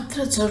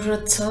 मात्र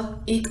जरुरत छ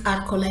एक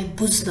अर्कालाई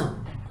बुझ्न।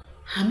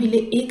 हामीले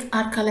एक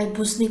अर्कालाई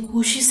बुझ्ने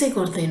कोसिसै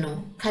गर्दैनौँ,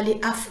 खालि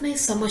आफ्नै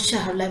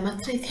समस्याहरूलाई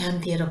मात्रै ध्यान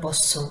दिएर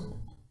बस्छौँ।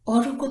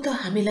 अरूको त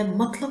हामीलाई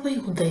मतलबै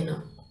हुँदैन।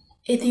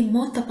 यदि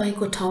म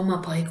तपाईको ठाउँमा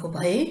भएको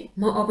भए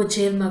म अब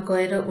जेलमा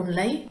गएर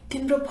उनलाई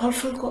तिम्रो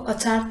फलफुलको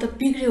अचार त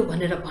बिग्रियो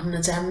भनेर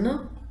भन्न जान्न।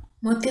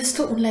 म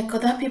त्यस्तो उनलाई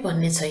कदापि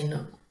भन्ने छैन।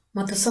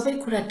 म त सबै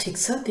कुरा ठिक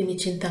छ, तिमी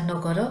चिन्ता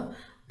नगर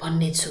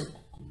भन्ने छु।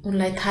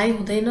 उनलाई थाहै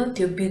हुँदैन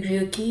त्यो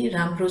बिग्रियो कि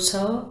राम्रो छ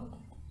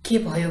के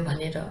भयो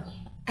भनेर।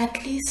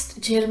 एटलिस्ट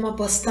जेलमा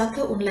बस्दा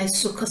त उनलाई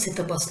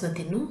सुखसित बस्न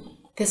दिनु।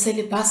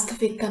 त्यसैले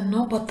वास्तविकता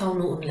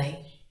नबताउनु उनलाई।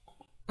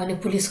 अनि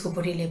पुलिसको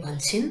बुढीले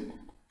भन्छिन्,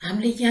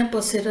 हामीले यहाँ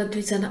बसेर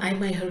दुईजना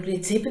आइमाईहरूले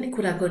जे पनि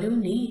कुरा गर्यौं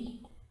नि,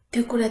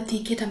 त्यो कुरा ती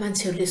केटा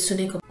मान्छेहरूले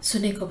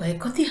सुनेको भए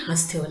कति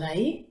हाँस्थ्यो होला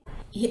है।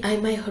 यी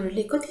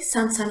आइमाईहरूले कति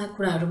सानसाना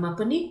कुराहरूमा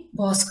पनि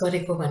बहस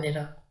गरेको भनेर,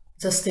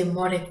 जस्तै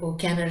मरेको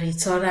क्यानरी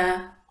चरा,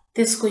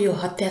 त्यसको यो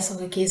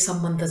हत्यासँग के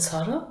सम्बन्ध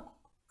छ र,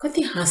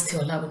 कति हाँस्थ्यो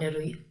होला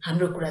उनीहरू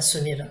हाम्रो कुरा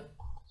सुनेर।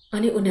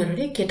 अनि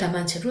उनीहरूले केटा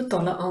मान्छेहरू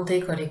तल आउँदै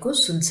गरेको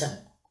सुन्छन्।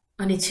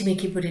 अनि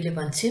छिमेकी बुढीले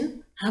भन्छिन्,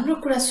 हाम्रो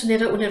कुरा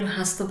सुनेर उनीहरू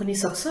हाँस्न पनि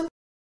सक्छन्,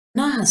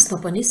 नहाँस्न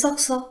पनि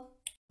सक्छ।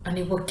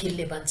 अनि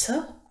वकिलले भन्छ,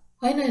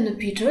 होइन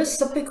पिटर,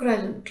 सबै कुरा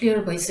क्लियर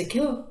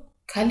भइसक्यो,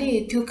 खालि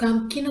त्यो काम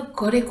किन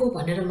गरेको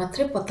भनेर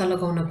मात्रै पत्ता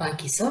लगाउन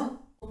बाँकी छ।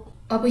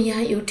 अब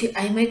यहाँ एउटी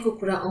आइमाईको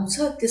कुरा आउँछ,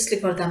 त्यसले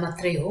गर्दा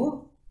मात्रै हो।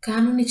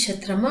 कानुनी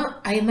क्षेत्रमा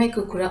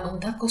आइमाईको कुरा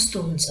आउँदा कस्तो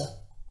हुन्छ,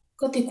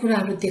 कति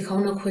कुराहरू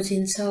देखाउन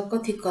खोजिन्छ,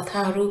 कति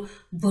कथाहरू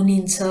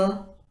बुनिन्छ।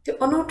 त्यो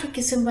अनौठो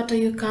किसिमबाट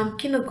यो काम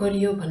किन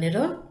गरियो भनेर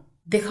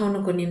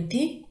देखाउनको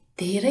निम्ति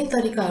धेरै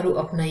तरिकाहरू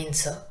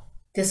अपनाइन्छ।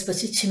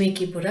 त्यसपछि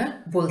छिमेकी बुढा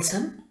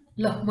बोल्छन्,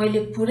 ल मैले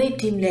पुरै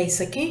टिम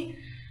ल्याइसकेँ,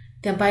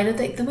 त्यहाँ बाहिर त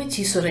एकदमै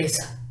चिसो रहेछ।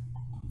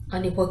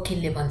 अनि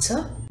वकिलले भन्छ,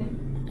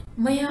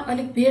 म यहाँ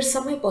अलिक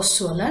बेरसम्म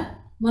बस्छु होला,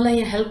 मलाई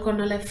यहाँ हेल्प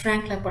गर्नलाई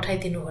फ्र्याङ्कलाई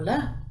पठाइदिनु होला।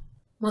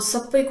 म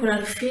सबै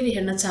कुराहरू फेरि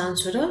हेर्न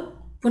चाहन्छु र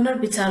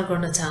पुनर्विचार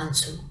गर्न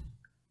चाहन्छु।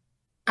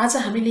 आज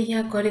हामीले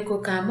यहाँ गरेको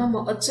काममा म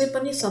अझै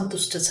पनि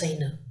सन्तुष्ट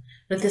छैन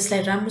र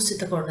त्यसलाई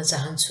राम्रोसित गर्न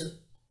चाहन्छु।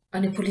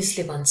 अनि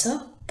पुलिसले भन्छ,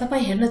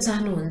 तपाईँ हेर्न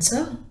चाहनुहुन्छ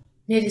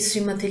मेरी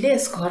श्रीमतीले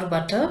यस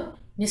घरबाट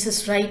मिसेस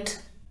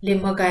राइटले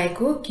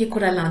मगाएको के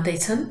कुरा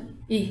लाँदैछन्?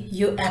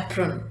 यो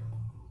एप्रोन।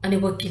 अनि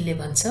वकिलले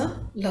भन्छ,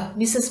 ल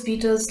मिसेस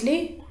पिटर्सले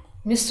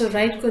मिस्टर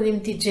राइटको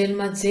निम्ति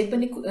जेलमा जे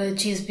पनि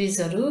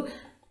चिजबिजहरू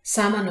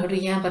सामानहरू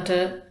यहाँबाट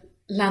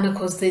लान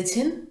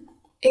खोज्दैछन्,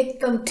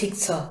 एकदम ठिक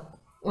छ,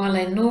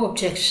 उहाँलाई नो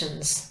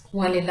अब्जेक्सन्स,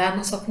 उहाँले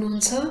लान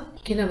सक्नुहुन्छ।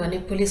 किनभने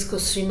पुलिसको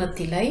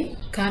श्रीमतीलाई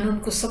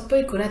कानुनको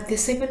सबै कुरा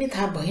त्यसै पनि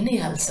थाहा भइ नै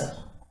हाल्छ,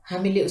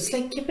 हामीले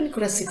उसलाई के पनि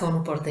कुरा सिकाउनु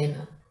पर्दैन।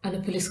 अनि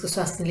पुलिसको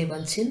स्वास्नीले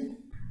भन्छन्,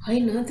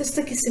 होइन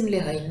त्यस्तो किसिमले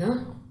होइन।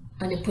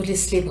 अनि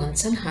पुलिसले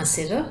भन्छन्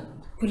हाँसेर,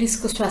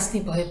 पुलिसको स्वास्नी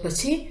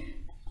भएपछि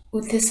ऊ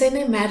त्यसै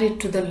नै म्यारिड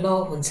टु द ल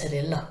हुन्छ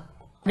रे ल।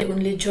 अनि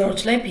उनले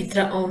जर्जलाई भित्र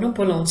आउन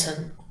बोलाउँछन्।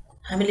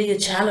 हामीले यो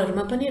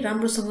झ्यालहरूमा पनि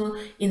राम्रोसँग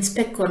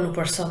इन्सपेक्ट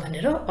गर्नुपर्छ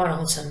भनेर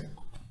अराउँछन्।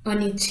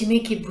 अनि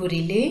छिमेकी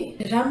बुढीले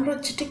राम्रो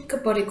चिटिक्क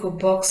परेको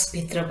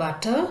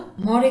बक्सभित्रबाट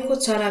मरेको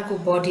चराको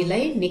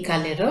बडीलाई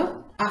निकालेर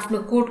आफ्नो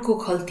कोटको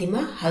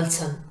खल्तीमा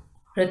हाल्छन्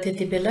र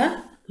त्यति बेला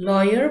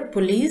लयर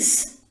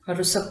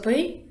पुलिसहरू सबै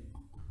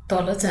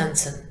तल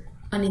जान्छन्।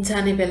 अनि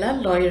जाने बेला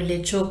लयरले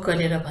जोक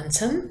गरेर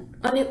भन्छन्,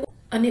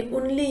 अनि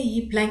उनले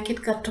यी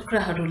ब्ल्याङ्केटका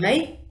टुक्राहरूलाई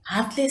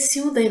हातले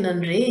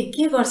सिउँदैनन् रे,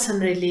 के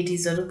गर्छन् रे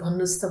लेडिजहरू,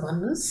 भन्नुहोस् त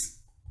भन्नुहोस्।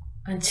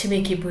 अनि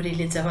छिमेकी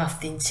बुढीले जवाफ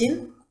दिन्छन्,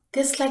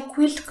 त्यसलाई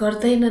क्विल्ट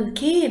गर्दैनन्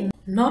कि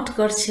नट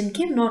गर्छिन्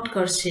कि नट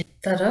गर्छिन्,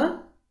 तर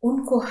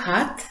उनको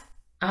हात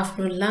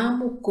आफ्नो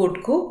लामो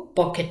कोटको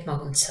पकेटमा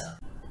हुन्छ।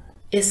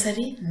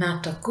 यसरी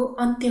नाटकको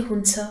अन्त्य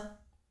हुन्छ।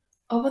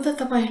 अब त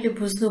तपाईहरूले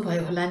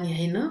बुझ्नुभयो होला नि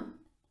होइन,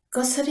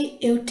 कसरी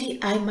एउटी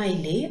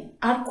आइमाईले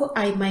अर्को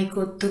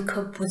आइमाईको दुःख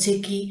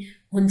बुझेकी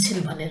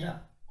हुन्छन् भनेर।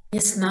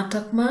 यस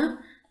नाटकमा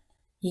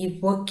यी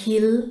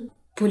वकिल,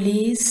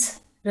 पुलिस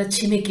र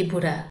छिमेकी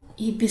बुढा,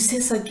 यी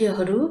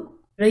विशेषज्ञहरू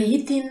र यी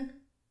तीन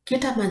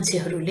केटा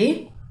मान्छेहरूले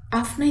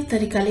आफ्नै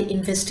तरिकाले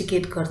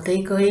इन्भेस्टिगेट गर्दै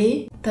गए।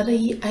 तर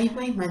यी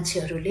आइमाई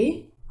मान्छेहरूले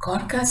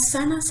घरका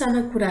साना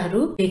साना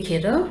कुराहरू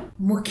देखेर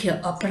मुख्य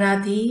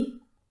अपराधी,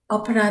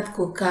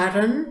 अपराधको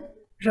कारण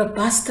र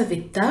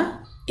वास्तविकता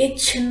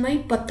एकछिनमै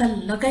पत्ता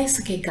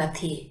लगाइसकेका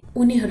थिए।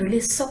 उनीहरूले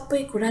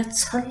सबै कुरा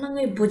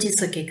छर्लङ्गै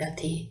बुझिसकेका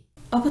थिए।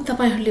 अब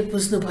तपाईहरूले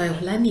बुझ्नुभयो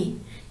होला नि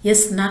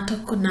यस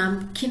नाटकको नाम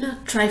किन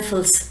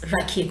ट्राइफल्स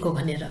राखिएको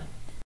भनेर।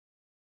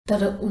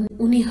 तर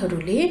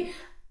उनीहरूले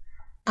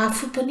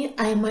आफू पनि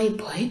आइमाई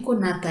भएको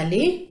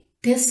नाताले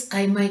त्यस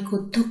आइमाईको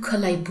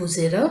दुःखलाई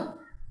बुझेर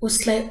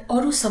उसलाई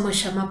अरू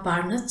समस्यामा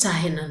पार्न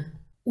चाहेनन्।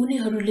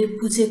 उनीहरूले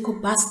बुझेको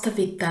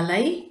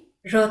वास्तविकतालाई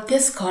र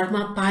त्यस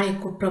घरमा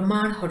पाएको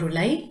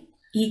प्रमाणहरूलाई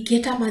यी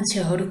केटा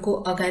मान्छेहरूको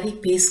अगाडि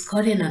पेश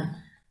गरेनन्।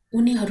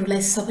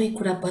 उनीहरूलाई सबै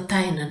कुरा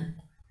बताएनन्।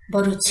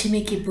 बरु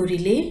छिमेकी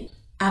बुढीले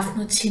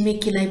आफ्नो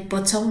छिमेकीलाई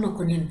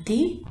बचाउनको निम्ति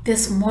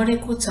त्यस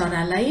मरेको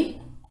चरालाई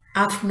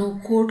आफ्नो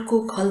कोटको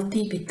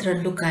खल्तीभित्र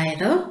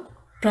लुकाएर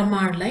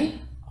प्रमाणलाई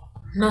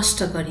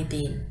नष्ट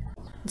गरिदिइन्।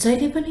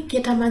 जहिले पनि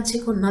केटा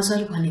मान्छेको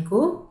नजर भनेको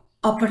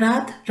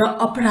अपराध र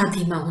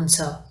अपराधीमा हुन्छ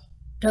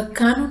र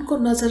कानुनको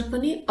नजर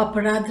पनि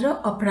अपराध र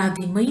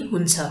अपराधीमै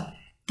हुन्छ।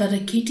 तर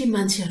केटी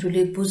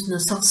मान्छेहरूले बुझ्न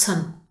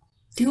सक्छन्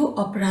त्यो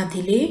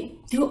अपराधीले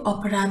त्यो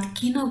अपराध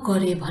किन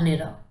गरे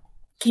भनेर।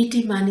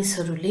 केटी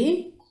मानिसहरूले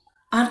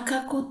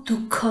अर्काको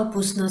दुःख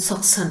बुझ्न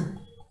सक्छन्,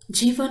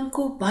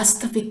 जीवनको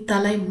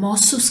वास्तविकतालाई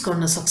महसुस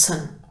गर्न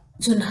सक्छन्,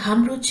 जुन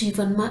हाम्रो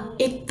जीवनमा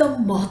एकदम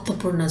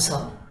महत्त्वपूर्ण छ।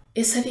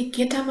 यसरी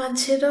केटा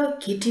मान्छे र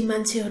केटी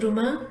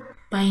मान्छेहरूमा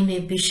पाइने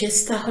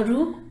विशेषताहरू,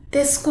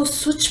 त्यसको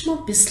सूक्ष्म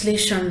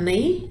विश्लेषण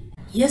नै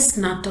यस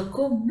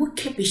नाटकको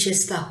मुख्य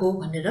विशेषता हो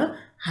भनेर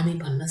हामी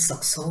भन्न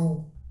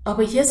सक्छौं।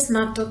 अब यस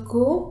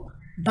नाटकको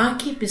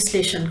बाँकी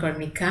विश्लेषण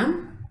गर्ने काम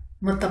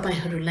म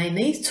तपाईहरुलाई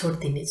नै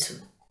छोड्दिनेछु।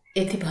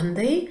 यति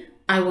भन्दै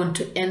I want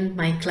to end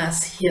my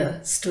class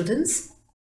here, students.